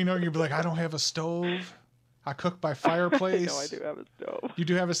 Next thing you know, you'll be like, I don't have a stove. I cook by fireplace. No, I do have a stove. You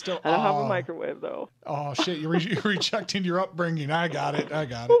do have a stove? I don't have a microwave, though. Oh, shit. You're rejecting your upbringing. I got it.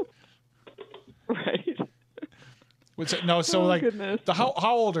 Right. What's it? No, so goodness. how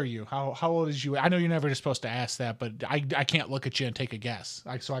old are you? How old is you? I know you're never supposed to ask that, but I can't look at you and take a guess.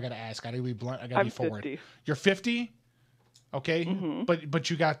 So I got to ask. I got to be blunt. I got to be forward. 50. You're 50? Okay. Mm-hmm. But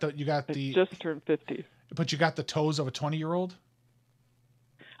you got the I just turned 50. But you got the toes of a 20-year-old?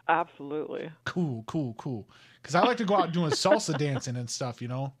 Absolutely. Cool. Because I like to go out doing salsa dancing and stuff, you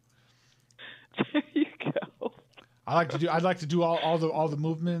know. There you go. I'd like to do all the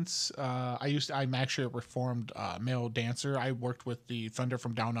movements. I'm actually a reformed male dancer. I worked with the Thunder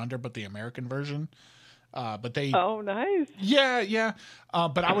from Down Under, but the American version. But they. Oh, nice. Yeah.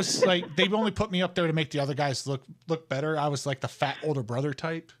 But I was like, they've only put me up there to make the other guys look better. I was like the fat older brother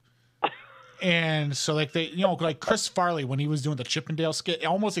type. And so like like Chris Farley when he was doing the Chippendale skit,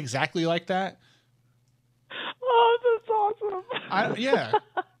 almost exactly like that. Oh, that's awesome.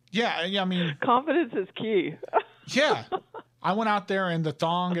 Yeah. I mean, confidence is key. Yeah. I went out there in the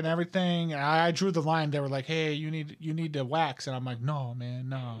thong and everything, and I drew the line. They were like, "Hey, you need to wax," and I'm like, "No, man,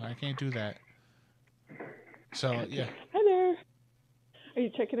 no, I can't do that." So yeah. Hi there. Are you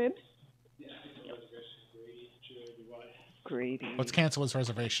checking in? Grady. Let's cancel his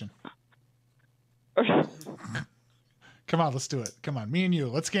reservation. Come on, let's do it. Come on, me and you.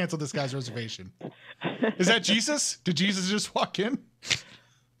 Let's cancel this guy's reservation. Is that Jesus? Did Jesus just walk in?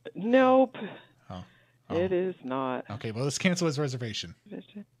 Nope. Oh. It is not. Okay, well, let's cancel his reservation.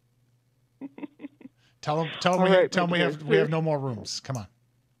 Tell him we have no more rooms. Come on.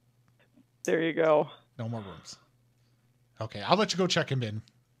 There you go. No more rooms. Okay, I'll let you go check him in.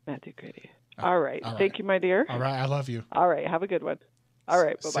 Matthew Grady. All right. Thank you, my dear. All right, I love you. All right, have a good one. All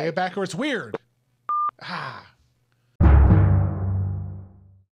right, bye-bye. Say it backwards. Weird.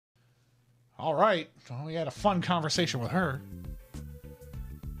 All right. Well, we had a fun conversation with her.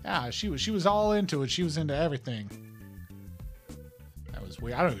 Yeah, she was all into it. She was into everything. That was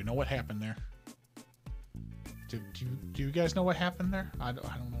weird. I don't even know what happened there. Do you guys know what happened there? I don't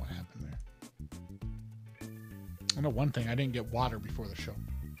know what happened there. I know one thing. I didn't get water before the show.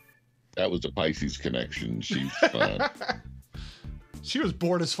 That was a Pisces connection. She's fun. She was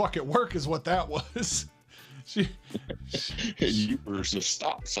bored as fuck at work is what that was. And you were a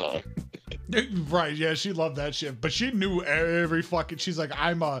stop sign. Right, yeah, she loved that shit. But she knew every fucking... She's like,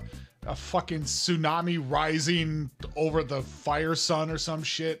 I'm a fucking tsunami rising over the fire sun or some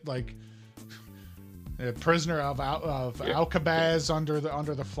shit. Like, a prisoner of Alcabaz under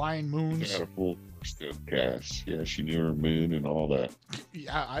the flying moons. She had a full cast. Yeah, she knew her moon and all that.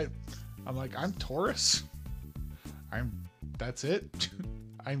 Yeah, I'm like, I'm Taurus. That's it.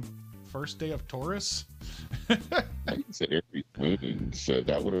 I'm first day of Taurus. I said every moon, so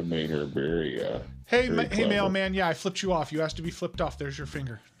that would have made her very. Hey, mailman. Yeah, I flipped you off. You asked to be flipped off. There's your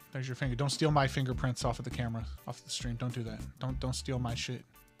finger. Don't steal my fingerprints off of the camera, off the stream. Don't do that. Don't steal my shit.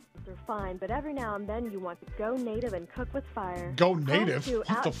 They're fine, but every now and then you want to go native and cook with fire. Go native?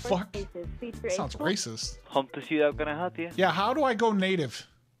 What the fuck? Sounds racist. Home to see how can I help you? Yeah, how do I go native?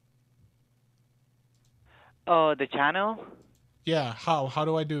 Oh, the channel? Yeah, how? How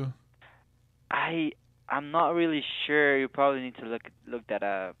do I do? I'm not really sure. You probably need to look that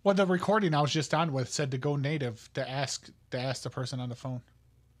up. Well, the recording I was just on with said to go native to ask the person on the phone.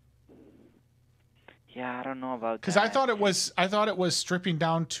 Yeah, I don't know about that. Because I thought it was stripping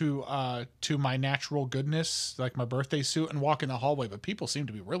down to my natural goodness, like my birthday suit, and walking the hallway. But people seem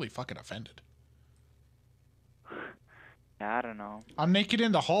to be really fucking offended. Yeah, I don't know. I'm naked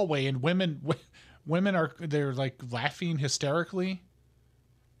in the hallway, and women they're like laughing hysterically,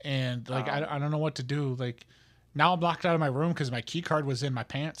 and like I don't know what to do. Like now I'm locked out of my room because my key card was in my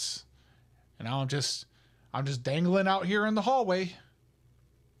pants, and now I'm just dangling out here in the hallway.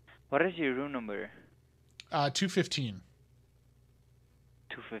 What is your room number? 215.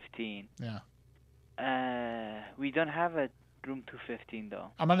 215. Yeah. We don't have a room 215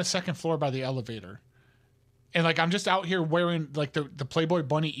 though. I'm on the second floor by the elevator. And like I'm just out here wearing like the Playboy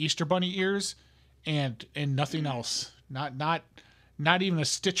Bunny Easter Bunny ears, and nothing else. Not even a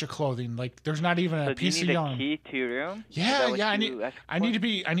stitch of clothing. Like there's not even a piece of yarn. Do you need a key to your room? Yeah, yeah. I need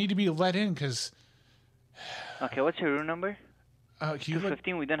to be let in because. Okay, what's your room number? Can you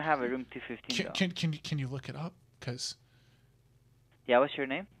 215. We don't have a room 215. Can you look it up? Cause. Yeah, what's your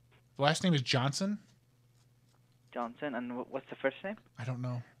name? The last name is Johnson. Johnson, and what's the first name? I don't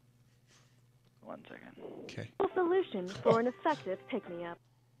know. 1 second. Okay. Solution for an effective pick-me-up.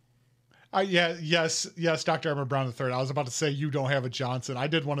 Yes, Dr. Edward Brown III. I was about to say you don't have a Johnson. I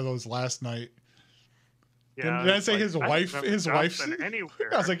did one of those last night. Yeah, did I say his wife? His wife's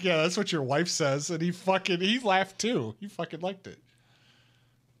anywhere. I was like, yeah, that's what your wife says, and he laughed too. He fucking liked it.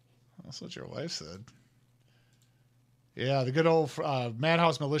 That's what your wife said. Yeah, the good old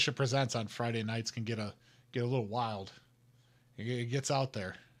Madhouse Militia Presents on Friday nights can get a little wild. It gets out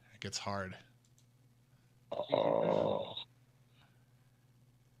there. It gets hard. Oh.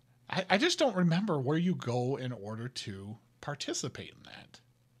 I just don't remember where you go in order to participate in that.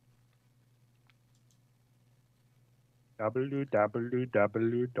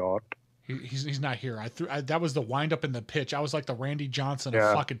 www. He's not here. That was the wind up in the pitch. I was like the Randy Johnson of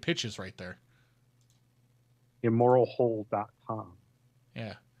fucking pitches right there. Immoralhole.com.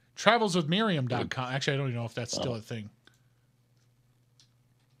 Yeah. Travelswithmiriam.com. Actually, I don't even know if that's still a thing.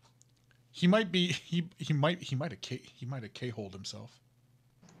 He might be. He might have K-holed himself.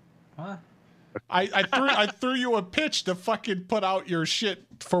 What? I threw you a pitch to fucking put out your shit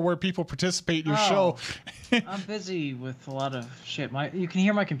for where people participate in your show. I'm busy with a lot of shit. You can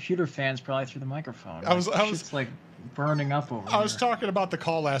hear my computer fans probably through the microphone. Shit's like burning up over I was talking about the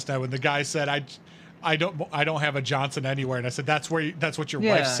call last night when the guy said I don't have a Johnson anywhere, and I said that's what your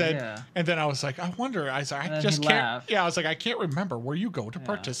wife said. Yeah. And then I was like, I wonder. I was like, I just can't. Yeah, I was like, I can't remember where you go to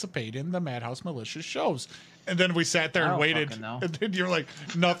participate in the Madhouse Militia shows. And then we sat there and waited. And then you're like,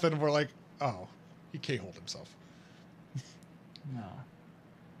 nothing. We're like, oh, he K-holed himself. No.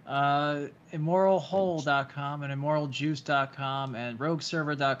 Immoralhole.com and immoraljuice.com and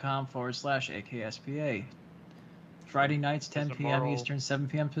rogueserver.com/AKSPA. Friday nights, 10 p.m. Eastern, 7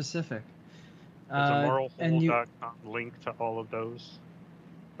 p.m. Pacific. Is immoralhole.com linked to all of those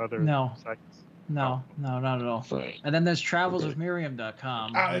other sites? No, not at all. And then there's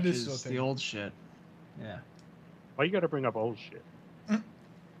travelswithmiriam.com, which is the old shit. Yeah. Why you gotta bring up old shit?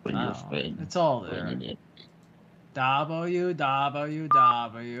 It's all there. www.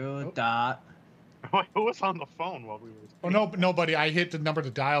 Who was on the phone while we were? Oh no, nobody. I hit the number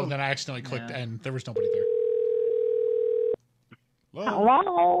to dial and then I accidentally clicked and there was nobody there.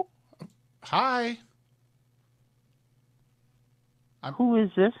 Hello. Hi. Who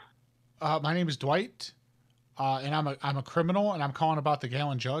is this? My name is Dwight, and I'm a criminal, and I'm calling about the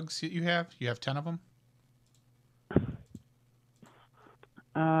gallon jugs that you have. You have 10 of them.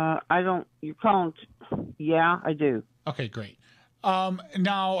 I don't. You're calling? Yeah, I do. Okay, great.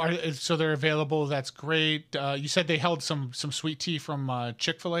 Now, so they're available. That's great. You said they held some sweet tea from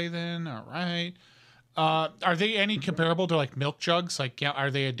Chick-fil-A. Then, all right. Are they any comparable to like milk jugs? Like, are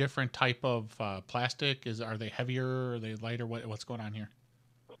they a different type of plastic? Are they heavier? Are they lighter? What's going on here?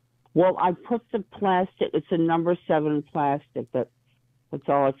 Well, I put the plastic. It's a number 7 plastic. That's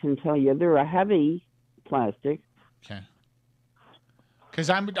all I can tell you. They're a heavy plastic. Okay. Because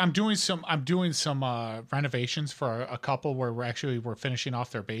I'm doing some renovations for a couple where we're finishing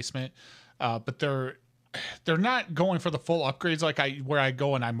off their basement, but they're not going for the full upgrades where I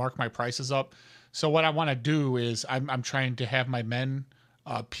go and I mark my prices up. So what I want to do is I'm trying to have my men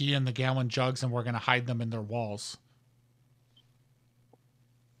pee in the gallon jugs, and we're going to hide them in their walls.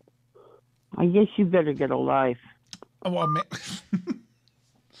 I guess you better get a life. Oh, well,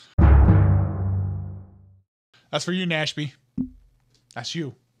 that's for you, Nashby. That's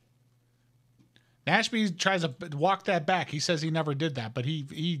you. Nashby tries to walk that back. He says he never did that, but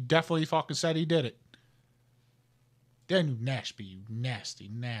he definitely fucking said he did it. Then you, Nashby, you nasty,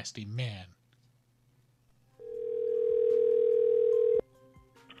 nasty man.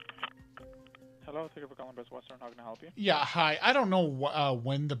 Hello, thank you for calling Best Western. How can I help you? Yeah, hi. I don't know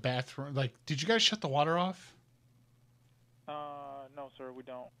when the bathroom... Like, did you guys shut the water off? No, sir, we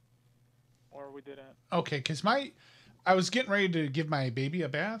don't. Or we didn't. Okay, because I was getting ready to give my baby a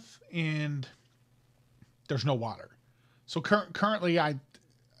bath, and there's no water. So currently, and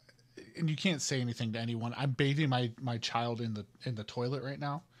you can't say anything to anyone, I'm bathing my child in the toilet right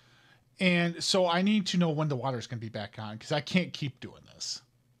now. And so I need to know when the water's going to be back on, because I can't keep doing this.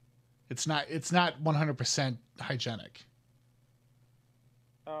 It's not 100% hygienic.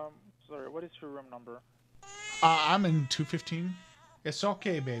 Sorry, what is your room number? I'm in 215. It's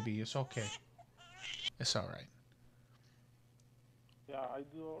okay, baby. It's okay. It's all right. Yeah, I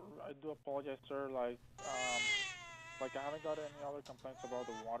do apologize, sir. Like I haven't got any other complaints about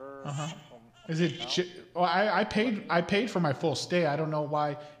the water. Is it? Well, I paid for my full stay. I don't know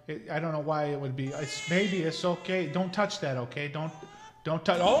why. I don't know why it would be. Maybe it's okay. Don't touch that, okay? Don't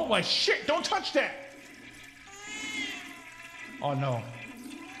touch. Oh my shit! Don't touch that. Oh no.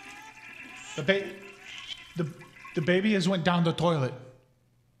 The baby has went down the toilet.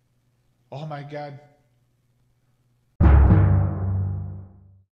 Oh my god.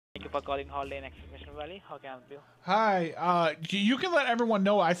 Thank you for calling Holiday Inn Express Mission Valley. How can I help you? Hi. You can let everyone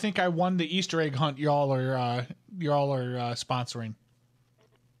know. I think I won the Easter egg hunt. Y'all are sponsoring.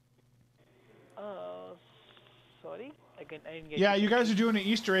 Sorry, I didn't get Yeah, you guys are doing an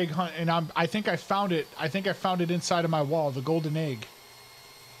Easter egg hunt, and I think I found it. I think I found it inside of my wall, the golden egg.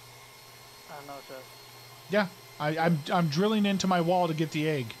 No, sir. Yeah, I'm drilling into my wall to get the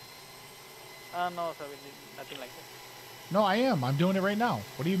egg. No, sir. We did nothing like that. No, I am. I'm doing it right now.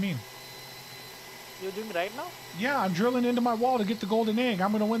 What do you mean? You're doing it right now? Yeah, I'm drilling into my wall to get the golden egg.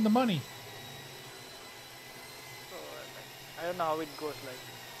 I'm gonna win the money. I don't know how it goes. Like.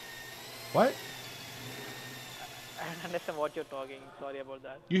 What? I don't understand what you're talking. Sorry about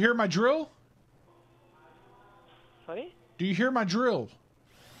that. You hear my drill? Sorry? Do you hear my drill?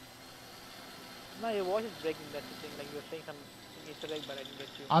 No, your voice is breaking. That's the thing. Like you're saying some Easter egg, but I didn't get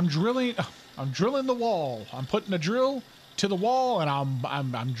you. I'm drilling the wall. I'm putting a drill to the wall, and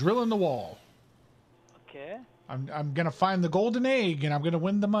I'm drilling the wall. Okay. I'm gonna find the golden egg, and I'm gonna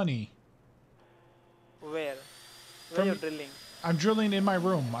win the money. Where? Where you're drilling? I'm drilling in my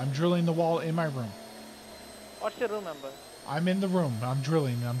room. I'm drilling the wall in my room. What's your room number? I'm in the room. I'm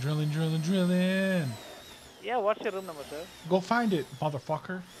drilling. I'm drilling. Yeah, what's your room number, sir? Go find it,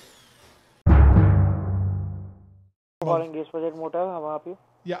 motherfucker. Calling Guest Budget Motel. How may I help you?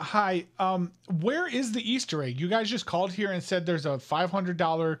 Yeah, hi. Where is the Easter egg? You guys just called here and said there's a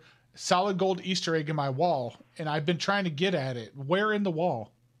 $500 solid gold Easter egg in my wall, and I've been trying to get at it. Where in the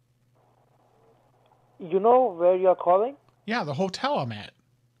wall? You know where you're calling? Yeah, the hotel I'm at.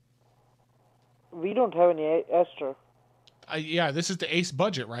 We don't have any Esther. Yeah, this is the Ace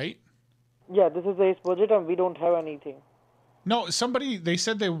budget, right? Yeah, this is the Ace budget, and we don't have anything. No, they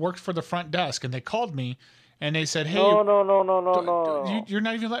said they worked for the front desk, and they called me, and they said, hey... No. You're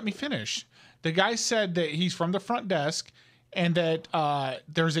not even letting me finish. The guy said that he's from the front desk, and that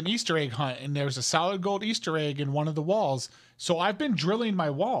there's an Easter egg hunt, and there's a solid gold Easter egg in one of the walls. So I've been drilling my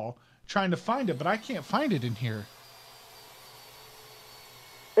wall, trying to find it, but I can't find it in here.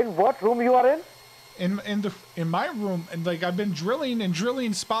 In what room you are in? In my room, and like I've been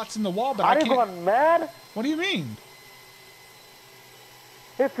drilling spots in the wall, but I can't. Are you gone mad? What do you mean?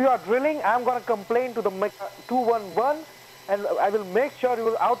 If you are drilling, I'm gonna complain to the 211, and I will make sure you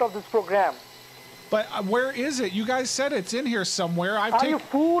are out of this program. But where is it? You guys said it's in here somewhere. Are you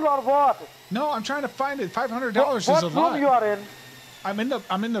fool or what? No, I'm trying to find it. $500 is a lot. What room you are in? I'm in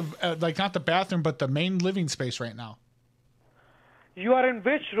the like not the bathroom, but the main living space right now. You are in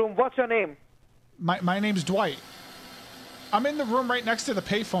which room? What's your name? My name's Dwight. I'm in the room right next to the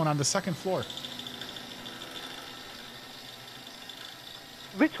payphone on the second floor.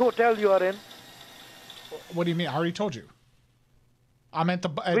 Which hotel you are in? What do you mean? I already told you. I'm at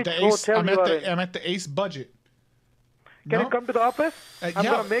the Ace budget. Can you come to the office? I'm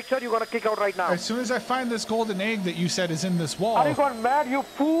gonna make sure you're gonna kick out right now. As soon as I find this golden egg that you said is in this wall. Are you gone mad, you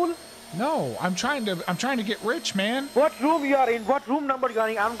fool? No, I'm trying to get rich, man. What room you are in? What room number you are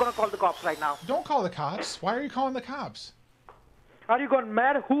in? I'm gonna call the cops right now. Don't call the cops. Why are you calling the cops? Are you gone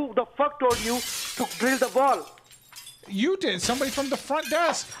mad? Who the fuck told you to drill the wall? You did. Somebody from the front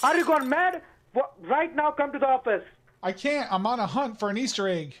desk. Are you gone mad? Right now, come to the office. I can't. I'm on a hunt for an Easter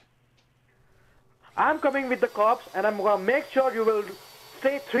egg. I'm coming with the cops, and I'm gonna make sure you will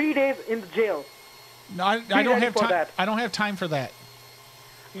stay 3 days in the jail. No, I don't have time. I don't have time for that.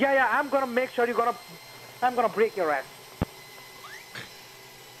 Yeah, I'm gonna make sure I'm gonna break your ass.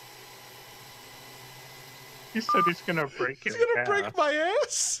 He said he's gonna break your ass. He's gonna break my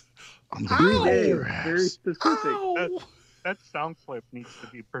ass? I'm gonna break your ass. Very specific. That sound clip needs to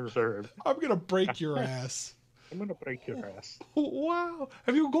be preserved. I'm gonna break your ass. I'm gonna break your ass. Wow.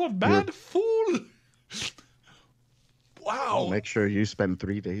 Have you gone mad, fool? Wow. I'll make sure you spend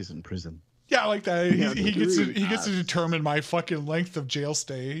 3 days in prison. Yeah, I like that. He gets to determine my fucking length of jail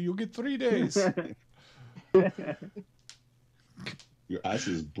stay. You'll get 3 days. Your ass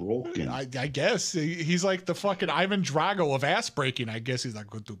is broken. I guess he's like the fucking Ivan Drago of ass breaking. I guess he's not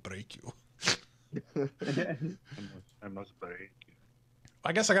going to break you. I must break you.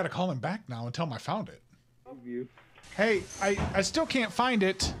 I guess I got to call him back now and tell him I found it. Hey, I still can't find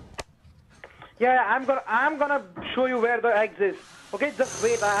it. Yeah, I'm gonna show you where the eggs is. Okay, just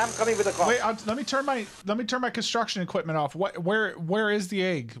wait. I'm coming with a call. Wait, let me turn my construction equipment off. Where is the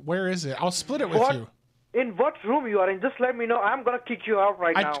egg? Where is it? I'll split it with you. In what room you are in? Just let me know. I'm gonna kick you out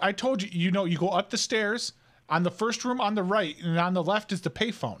right now. I told you. You go up the stairs. On the first room on the right, and on the left is the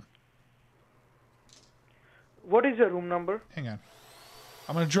payphone. What is your room number? Hang on.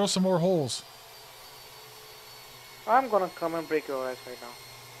 I'm gonna drill some more holes. I'm gonna come and break your ass right now.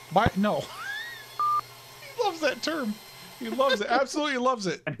 Why? No. He loves that term. He loves it. Absolutely loves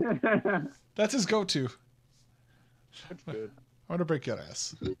it. That's his go-to. That's good. I'm gonna break your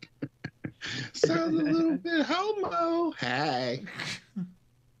ass. Sounds a little bit homo. Hi.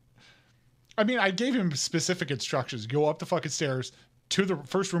 I mean, I gave him specific instructions. Go up the fucking stairs to the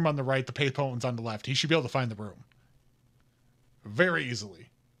first room on the right. The payphone's on the left. He should be able to find the room very easily.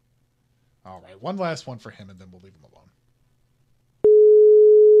 All right, one last one for him, and then we'll leave him alone.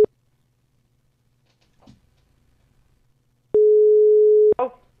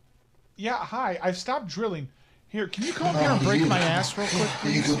 Oh. Yeah, hi. I've stopped drilling. Here, can you come up here and break my ass real quick,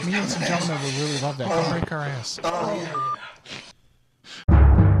 please? Me and some gentlemen would really love that. Come break our ass.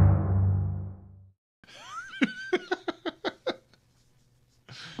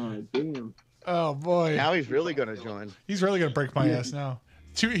 Damn. Oh boy! Now he's really gonna join. He's really gonna break my ass now.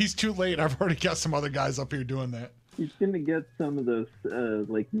 He's too late. I've already got some other guys up here doing that. He's gonna get some of those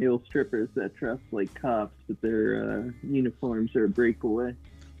like male strippers that dress like cops, but their uniforms are a breakaway.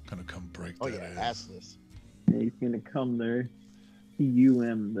 Gonna come break that ass. Assless. Yeah, he's gonna come there.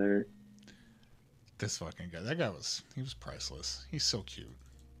 CUM there. This fucking guy. That guy was priceless. He's so cute.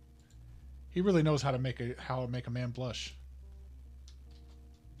 He really knows how to make a man blush.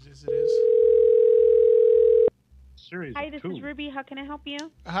 As it is. Hi, this is Ruby. How can I help you?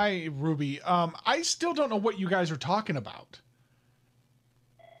 Hi, Ruby. I still don't know what you guys are talking about.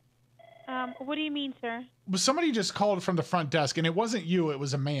 What do you mean, sir? Somebody just called from the front desk, and it wasn't you. It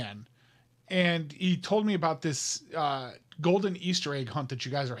was a man, and he told me about this golden Easter egg hunt that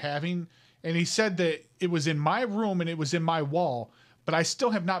you guys are having, and he said that it was in my room and it was in my wall, but I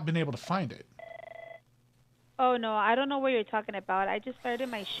still have not been able to find it. Oh no, I don't know what you're talking about. I just started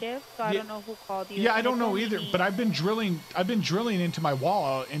my shift, so I don't know who called you. Yeah, I don't know either. But I've been drilling into my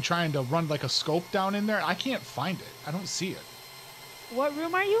wall and trying to run like a scope down in there. I can't find it. I don't see it. What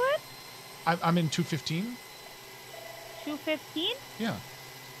room are you in? I'm in 215. 215? Yeah.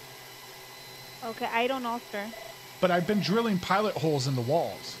 Okay, I don't know, sir. But I've been drilling pilot holes in the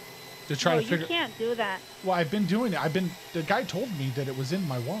walls to try to figure. You can't do that. Well, I've been doing it. The guy told me that it was in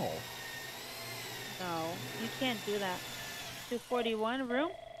my wall. No, you can't do that. 241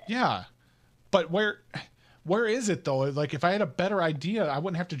 room? Yeah, but where is it though? Like, if I had a better idea, I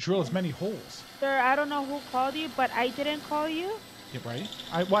wouldn't have to drill as many holes. Sir, I don't know who called you, but I didn't call you. Yeah, right.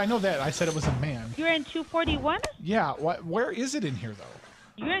 I know that. I said it was a man. You're in 241? Yeah. Where is it in here though?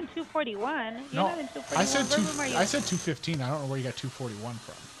 You're in 241. You're no, not in 241. I said 215. I don't know where you got 241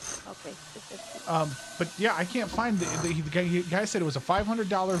 from. Okay, 215. But yeah, I can't find the guy said it was a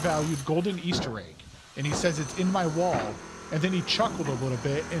 $500 valued golden Easter egg. And he says it's in my wall, and then he chuckled a little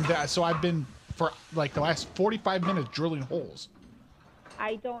bit, and so I've been for like the last 45 minutes drilling holes.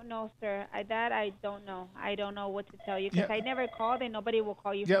 I don't know, sir. I don't know. I don't know what to tell you because I never called, and nobody will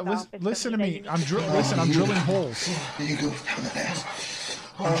call you. Yeah, listen to me. I'm drilling holes.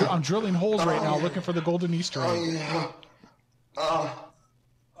 I'm drilling holes right now, looking for the golden Easter egg.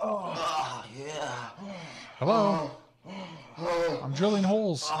 Hello. I'm drilling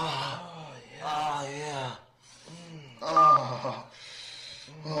holes. All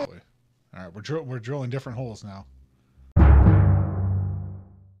right, we're drilling different holes now.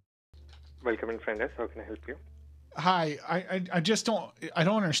 Welcome in, friend. How can I help you? Hi, I just don't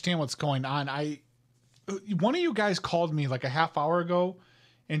understand what's going on. One of you guys called me like a half hour ago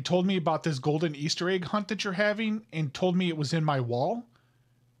and told me about this golden Easter egg hunt that you're having and told me it was in my wall,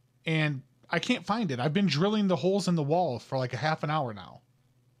 and I can't find it. I've been drilling the holes in the wall for like a half an hour now.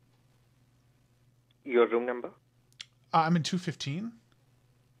 Your room number? I'm in 215.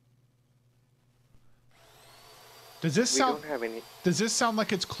 Does this sound? Don't have any. Does this sound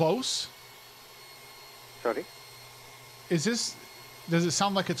like it's close? Sorry. Does it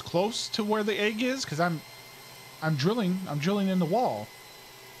sound like it's close to where the egg is? Because I'm drilling in the wall.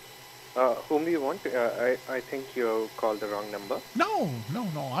 Whom do you want? I think you called the wrong number. No.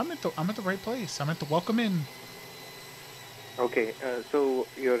 I'm at the right place. I'm at the welcome in. Okay. So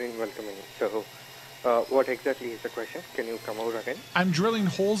you're in welcome in. So. What exactly is the question? Can you come over again? I'm drilling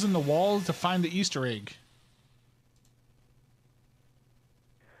holes in the walls to find the Easter egg.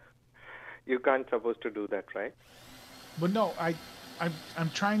 You can't supposed to do that, right? But no, I'm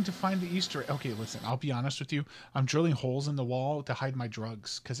trying to find the Easter egg. Okay, listen, I'll be honest with you. I'm drilling holes in the wall to hide my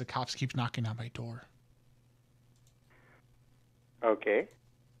drugs because the cops keep knocking on my door. Okay.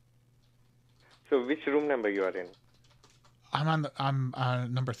 So which room number you are in? I'm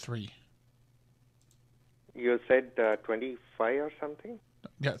number 3. You said 25 or something?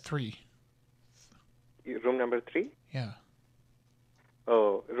 Yeah, 3. Room number 3? Yeah.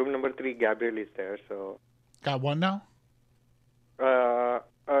 Oh, room number 3, Gabriel is there, so... Got one now?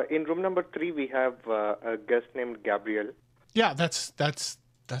 In room number 3, we have a guest named Gabriel. Yeah, that's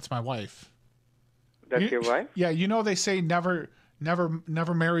my wife. That's your wife? Yeah, you know they say never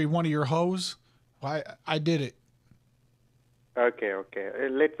marry one of your hoes? Well, I did it. Okay.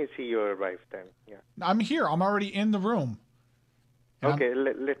 Let me see your wife then. Yeah. I'm here. I'm already in the room. And Okay,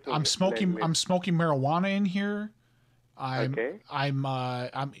 I'm smoking marijuana in here. I'm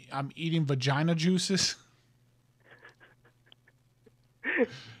eating vagina juices.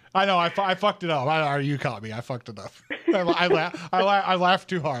 I know I fucked it up. You caught me. I fucked it up. I laughed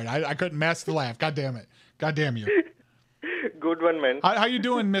too hard. I couldn't mask the laugh. God damn it. God damn you. Good one, man. How you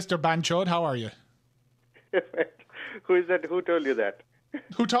doing, Mr. Banchod? How are you? Who is that? Who told you that?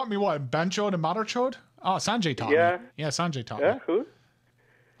 Who taught me what? Banchod and Matarchod? Oh, Sanjay taught me. Yeah, Sanjay taught me. Who?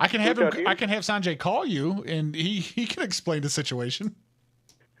 I can have him. I can have Sanjay call you, and he can explain the situation.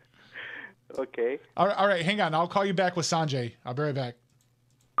 Okay. All right. Hang on. I'll call you back with Sanjay. I'll be right back.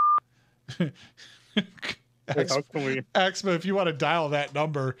 Axma, if you want to dial that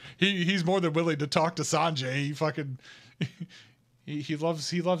number, he's more than willing to talk to Sanjay. He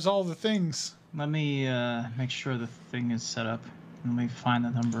loves all the things. Let me make sure the thing is set up. Let me find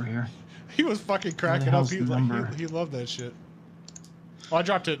the number here. He was fucking cracking up. He loved that shit. Well, I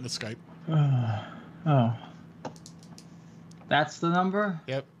dropped it in the Skype. Oh. That's the number?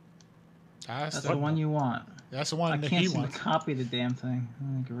 Yep. That's the one you want. That's the one I that can't he seem wants. to copy the damn thing.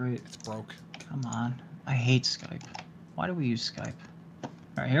 Oh, great. It's broke. Come on. I hate Skype. Why do we use Skype? All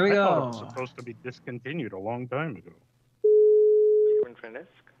right, here we I go. thought it was supposed to be discontinued a long time ago. Human friend desk.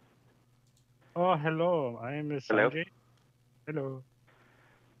 Oh, hello. I am Sanjay. Hello.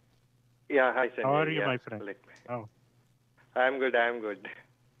 Yeah, hi, Sanjay. How are you, yeah. my friend? Oh. I'm good.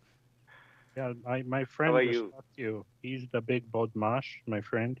 Yeah, my friend How are just you? talked to you. He's the big bodmash, my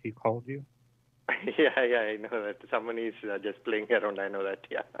friend. He called you. Yeah, I know that. Someone is just playing around. I know that,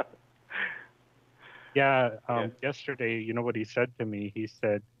 yeah. Yeah, yesterday, you know what he said to me? He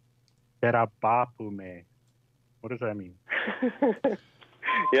said, Tera bapu me. What does that mean?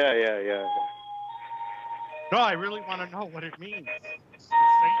 Yeah. No, I really want to know what it means.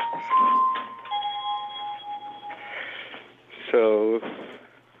 So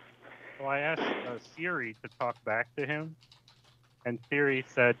I asked Siri to talk back to him, and Siri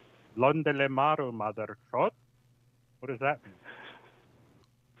said, Londele maru mother shot. What does that mean?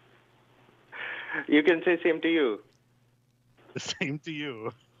 You can say same to you. The same to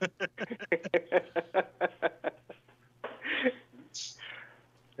you.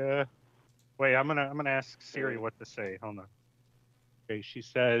 Wait, I'm gonna ask Siri what to say. Hold on. Okay, she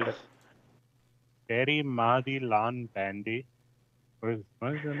says, "Very madi lan bandy." What is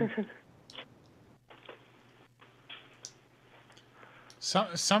that?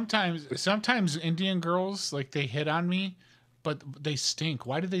 Sometimes Indian girls, like, they hit on me, but they stink.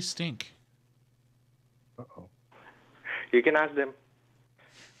 Why do they stink? Uh-oh. You can ask them.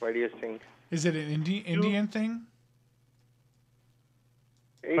 Why do you think? Is it an Indian thing?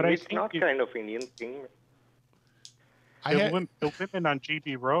 It's not kind of Indian thing. The women on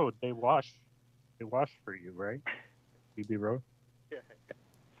GB Road, they wash for you, right? GB Road. Yeah.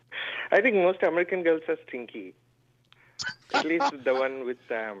 I think most American girls are stinky. At least the one with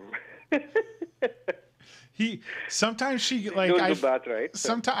Sometimes she like don't do bath, right?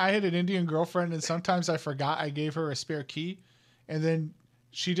 Sometimes I had an Indian girlfriend, and sometimes I forgot I gave her a spare key, and then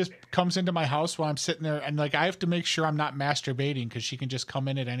she just comes into my house while I'm sitting there, and like I have to make sure I'm not masturbating because she can just come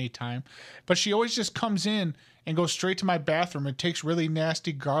in at any time. But she always just comes in and goes straight to my bathroom and takes really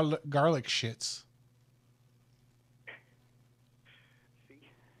nasty garlic shits.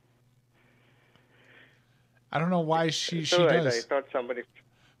 I don't know why she does. I thought somebody.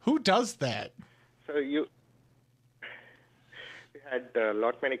 Who does that? So you had a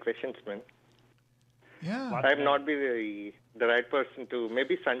lot many questions, man. Yeah. I'm not the right person to.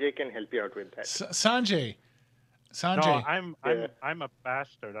 Maybe Sanjay can help you out with that. Sanjay. No, I'm a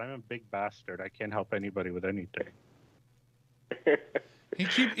bastard. I'm a big bastard. I can't help anybody with anything.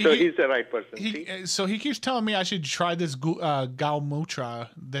 He's the right person. So he keeps telling me I should try this Gaumutra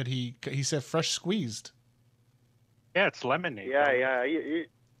that he said fresh squeezed. Yeah, it's lemonade. Yeah.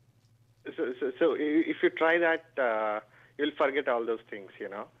 So if you try that, you'll forget all those things.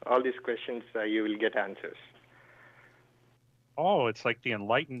 All these questions, you will get answers. Oh, it's like the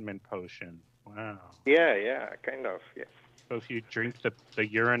enlightenment potion. Wow. Yeah, kind of. Yes. So if you drink the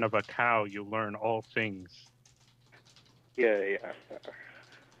urine of a cow, you learn all things. Yeah.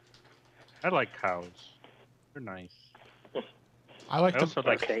 I like cows. They're nice. I also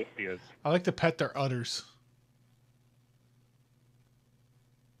like Sophia. I like to pet their udders.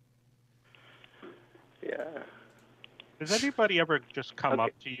 Yeah. Does anybody ever just come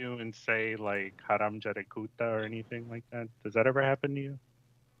up to you and say like "Haram Jarekuta" or anything like that? Does that ever happen to you?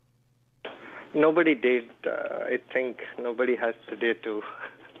 Nobody did. I think nobody has the dare to.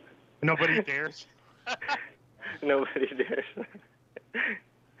 Nobody dares. Nobody dares.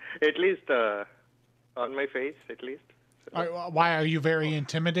 At least on my face, at least. Why are you very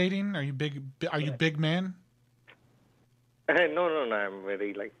intimidating? Are you big? Are you big man? No. I'm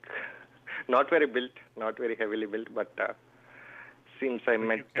very not very built, not very heavily built, but seems I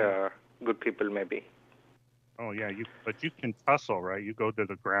met good people maybe. Oh yeah, but you can tussle, right? You go to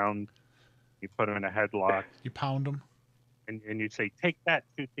the ground, you put them in a headlock, you pound them, and you say, "Take that,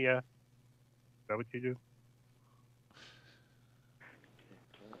 Tutia." Is that what you do?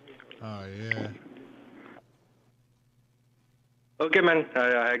 Oh yeah. Okay, man.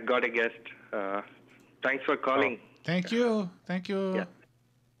 I got a guest. Thanks for calling. Thank you. Yeah. Thank you,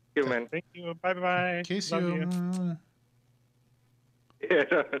 man. Thank you. Bye. Kiss Love you.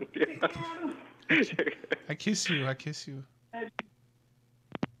 Yeah. I kiss you.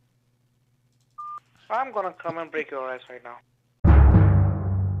 I'm gonna come and break your eyes right now.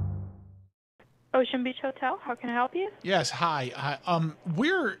 Ocean Beach Hotel. How can I help you? Yes. Hi.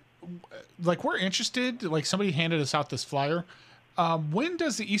 We're interested. Like somebody handed us out this flyer. When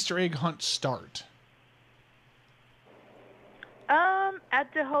does the Easter egg hunt start?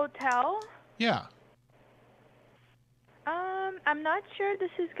 At the hotel. Yeah. I'm not sure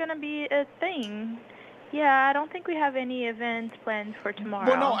this is gonna be a thing. Yeah, I don't think we have any events planned for tomorrow.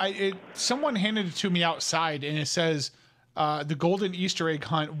 Well, no. Someone handed it to me outside, and it says the Golden Easter Egg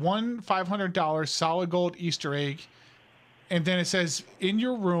Hunt, one $500 solid gold Easter egg, and then it says in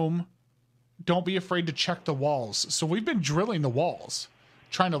your room. Don't be afraid to check the walls. So we've been drilling the walls,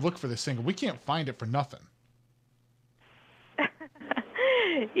 trying to look for this thing. We can't find it for nothing.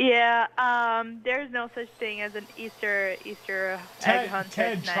 Yeah, there's no such thing as an Easter egg hunt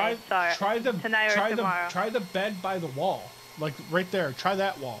Ted, tonight. try tomorrow. Try the bed by the wall, like right there. Try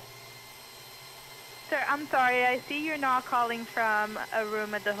that wall. Sir, I'm sorry. I see you're not calling from a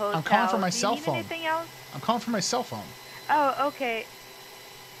room at the hotel. I'm calling from my cell phone. phone. Anything else? I'm calling from my cell phone. Oh, okay.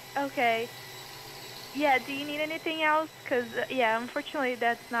 Yeah, do you need anything else? Because, unfortunately,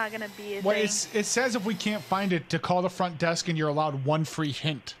 that's not going to be a thing. It says if we can't find it, to call the front desk and you're allowed one free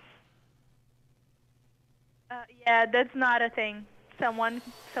hint. Yeah, that's not a thing. Someone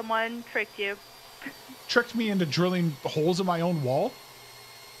tricked you. Tricked me into drilling holes in my own wall?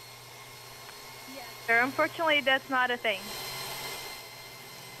 Yeah, sir, unfortunately, that's not a thing.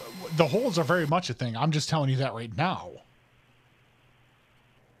 The holes are very much a thing. I'm just telling you that right now.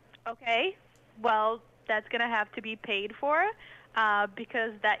 Okay. Well, that's going to have to be paid for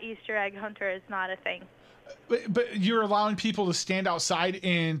because that Easter egg hunter is not a thing. But you're allowing people to stand outside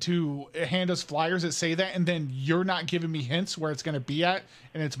and to hand us flyers that say that, and then you're not giving me hints where it's going to be at,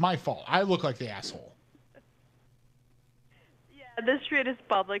 and it's my fault. I look like the asshole. Yeah, the street is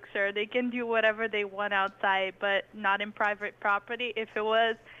public, sir. They can do whatever they want outside, but not in private property. If it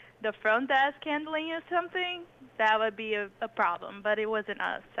was the front desk handling you something, that would be a problem, but it wasn't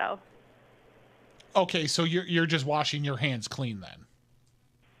us, so... Okay, so you're just washing your hands clean then?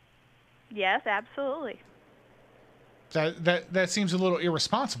 Yes, absolutely. That seems a little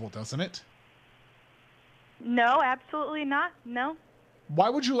irresponsible, doesn't it? No, absolutely not. No. Why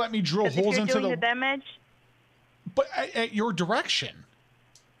would you let me drill holes into the damage? But at your direction.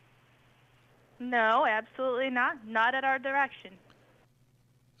 No, absolutely not. Not at our direction.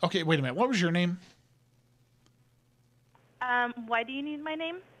 Okay, wait a minute. What was your name? Why do you need my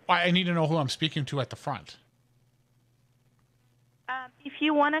name? I need to know who I'm speaking to at the front. If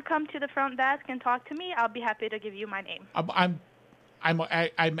you want to come to the front desk and talk to me, I'll be happy to give you my name. I'm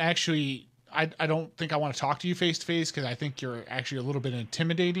actually I don't think I want to talk to you face to face because I think you're actually a little bit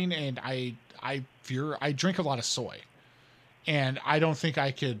intimidating, and I drink a lot of soy, and I don't think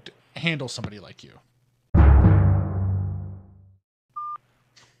I could handle somebody like you.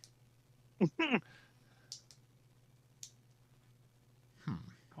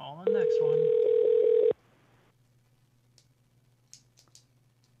 Call the next one.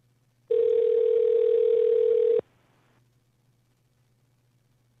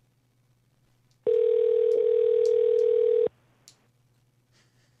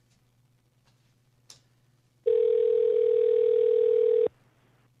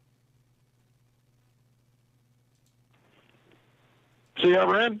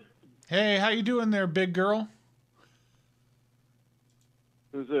 CRN? Hey, how you doing there, big girl?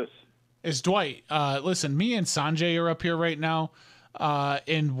 Who's this? It's Dwight. Listen, me and Sanjay are up here right now,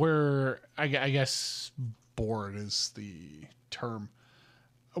 and we're, I guess, bored is the term.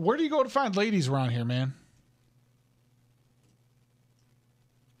 Where do you go to find ladies around here, man?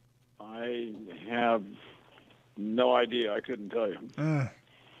 I have no idea. I couldn't tell you.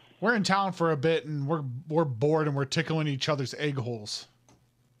 We're in town for a bit, and we're bored, and we're tickling each other's egg holes.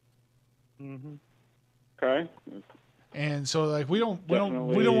 Mm-hmm. Okay. And so, like, we don't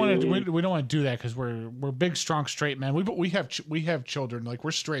want to do that because we're big, strong, straight men. We have children. Like,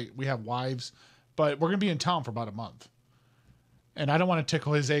 we're straight. We have wives, but we're gonna be in town for about a month. And I don't want to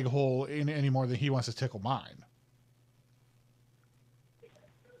tickle his egg hole any more than he wants to tickle mine.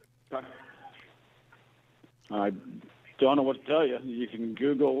 I don't know what to tell you. You can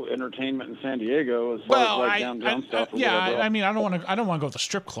Google entertainment in San Diego as far as like downtown stuff. I mean, I don't want to go to the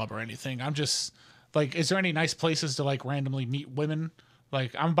strip club or anything. I'm just like, is there any nice places to like randomly meet women?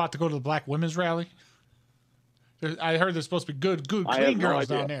 Like, I'm about to go to the Black Women's Rally. I heard there's supposed to be good, clean girls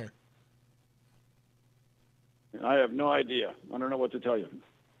down there. I have no idea. I don't know what to tell you.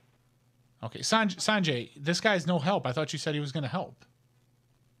 Okay, Sanjay, this guy's no help. I thought you said he was going to help.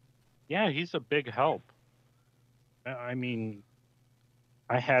 Yeah, he's a big help. I mean,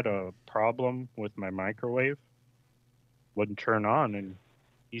 I had a problem with my microwave. Wouldn't turn on, and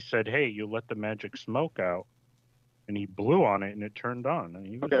he said, hey, you let the magic smoke out. And he blew on it, and it turned on. And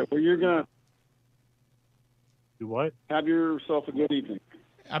he was, okay, well, you're going to... Do what? Have yourself a good evening.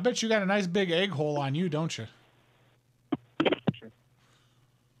 I bet you got a nice big egg hole on you, don't you?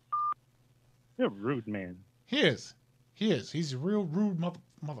 You're a rude man. He is. He's a real rude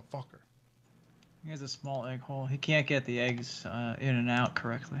motherfucker. He has a small egg hole. He can't get the eggs in and out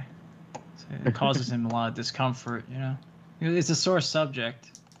correctly. So it causes him a lot of discomfort, you know. It's a sore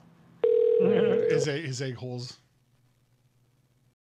subject. His egg holes.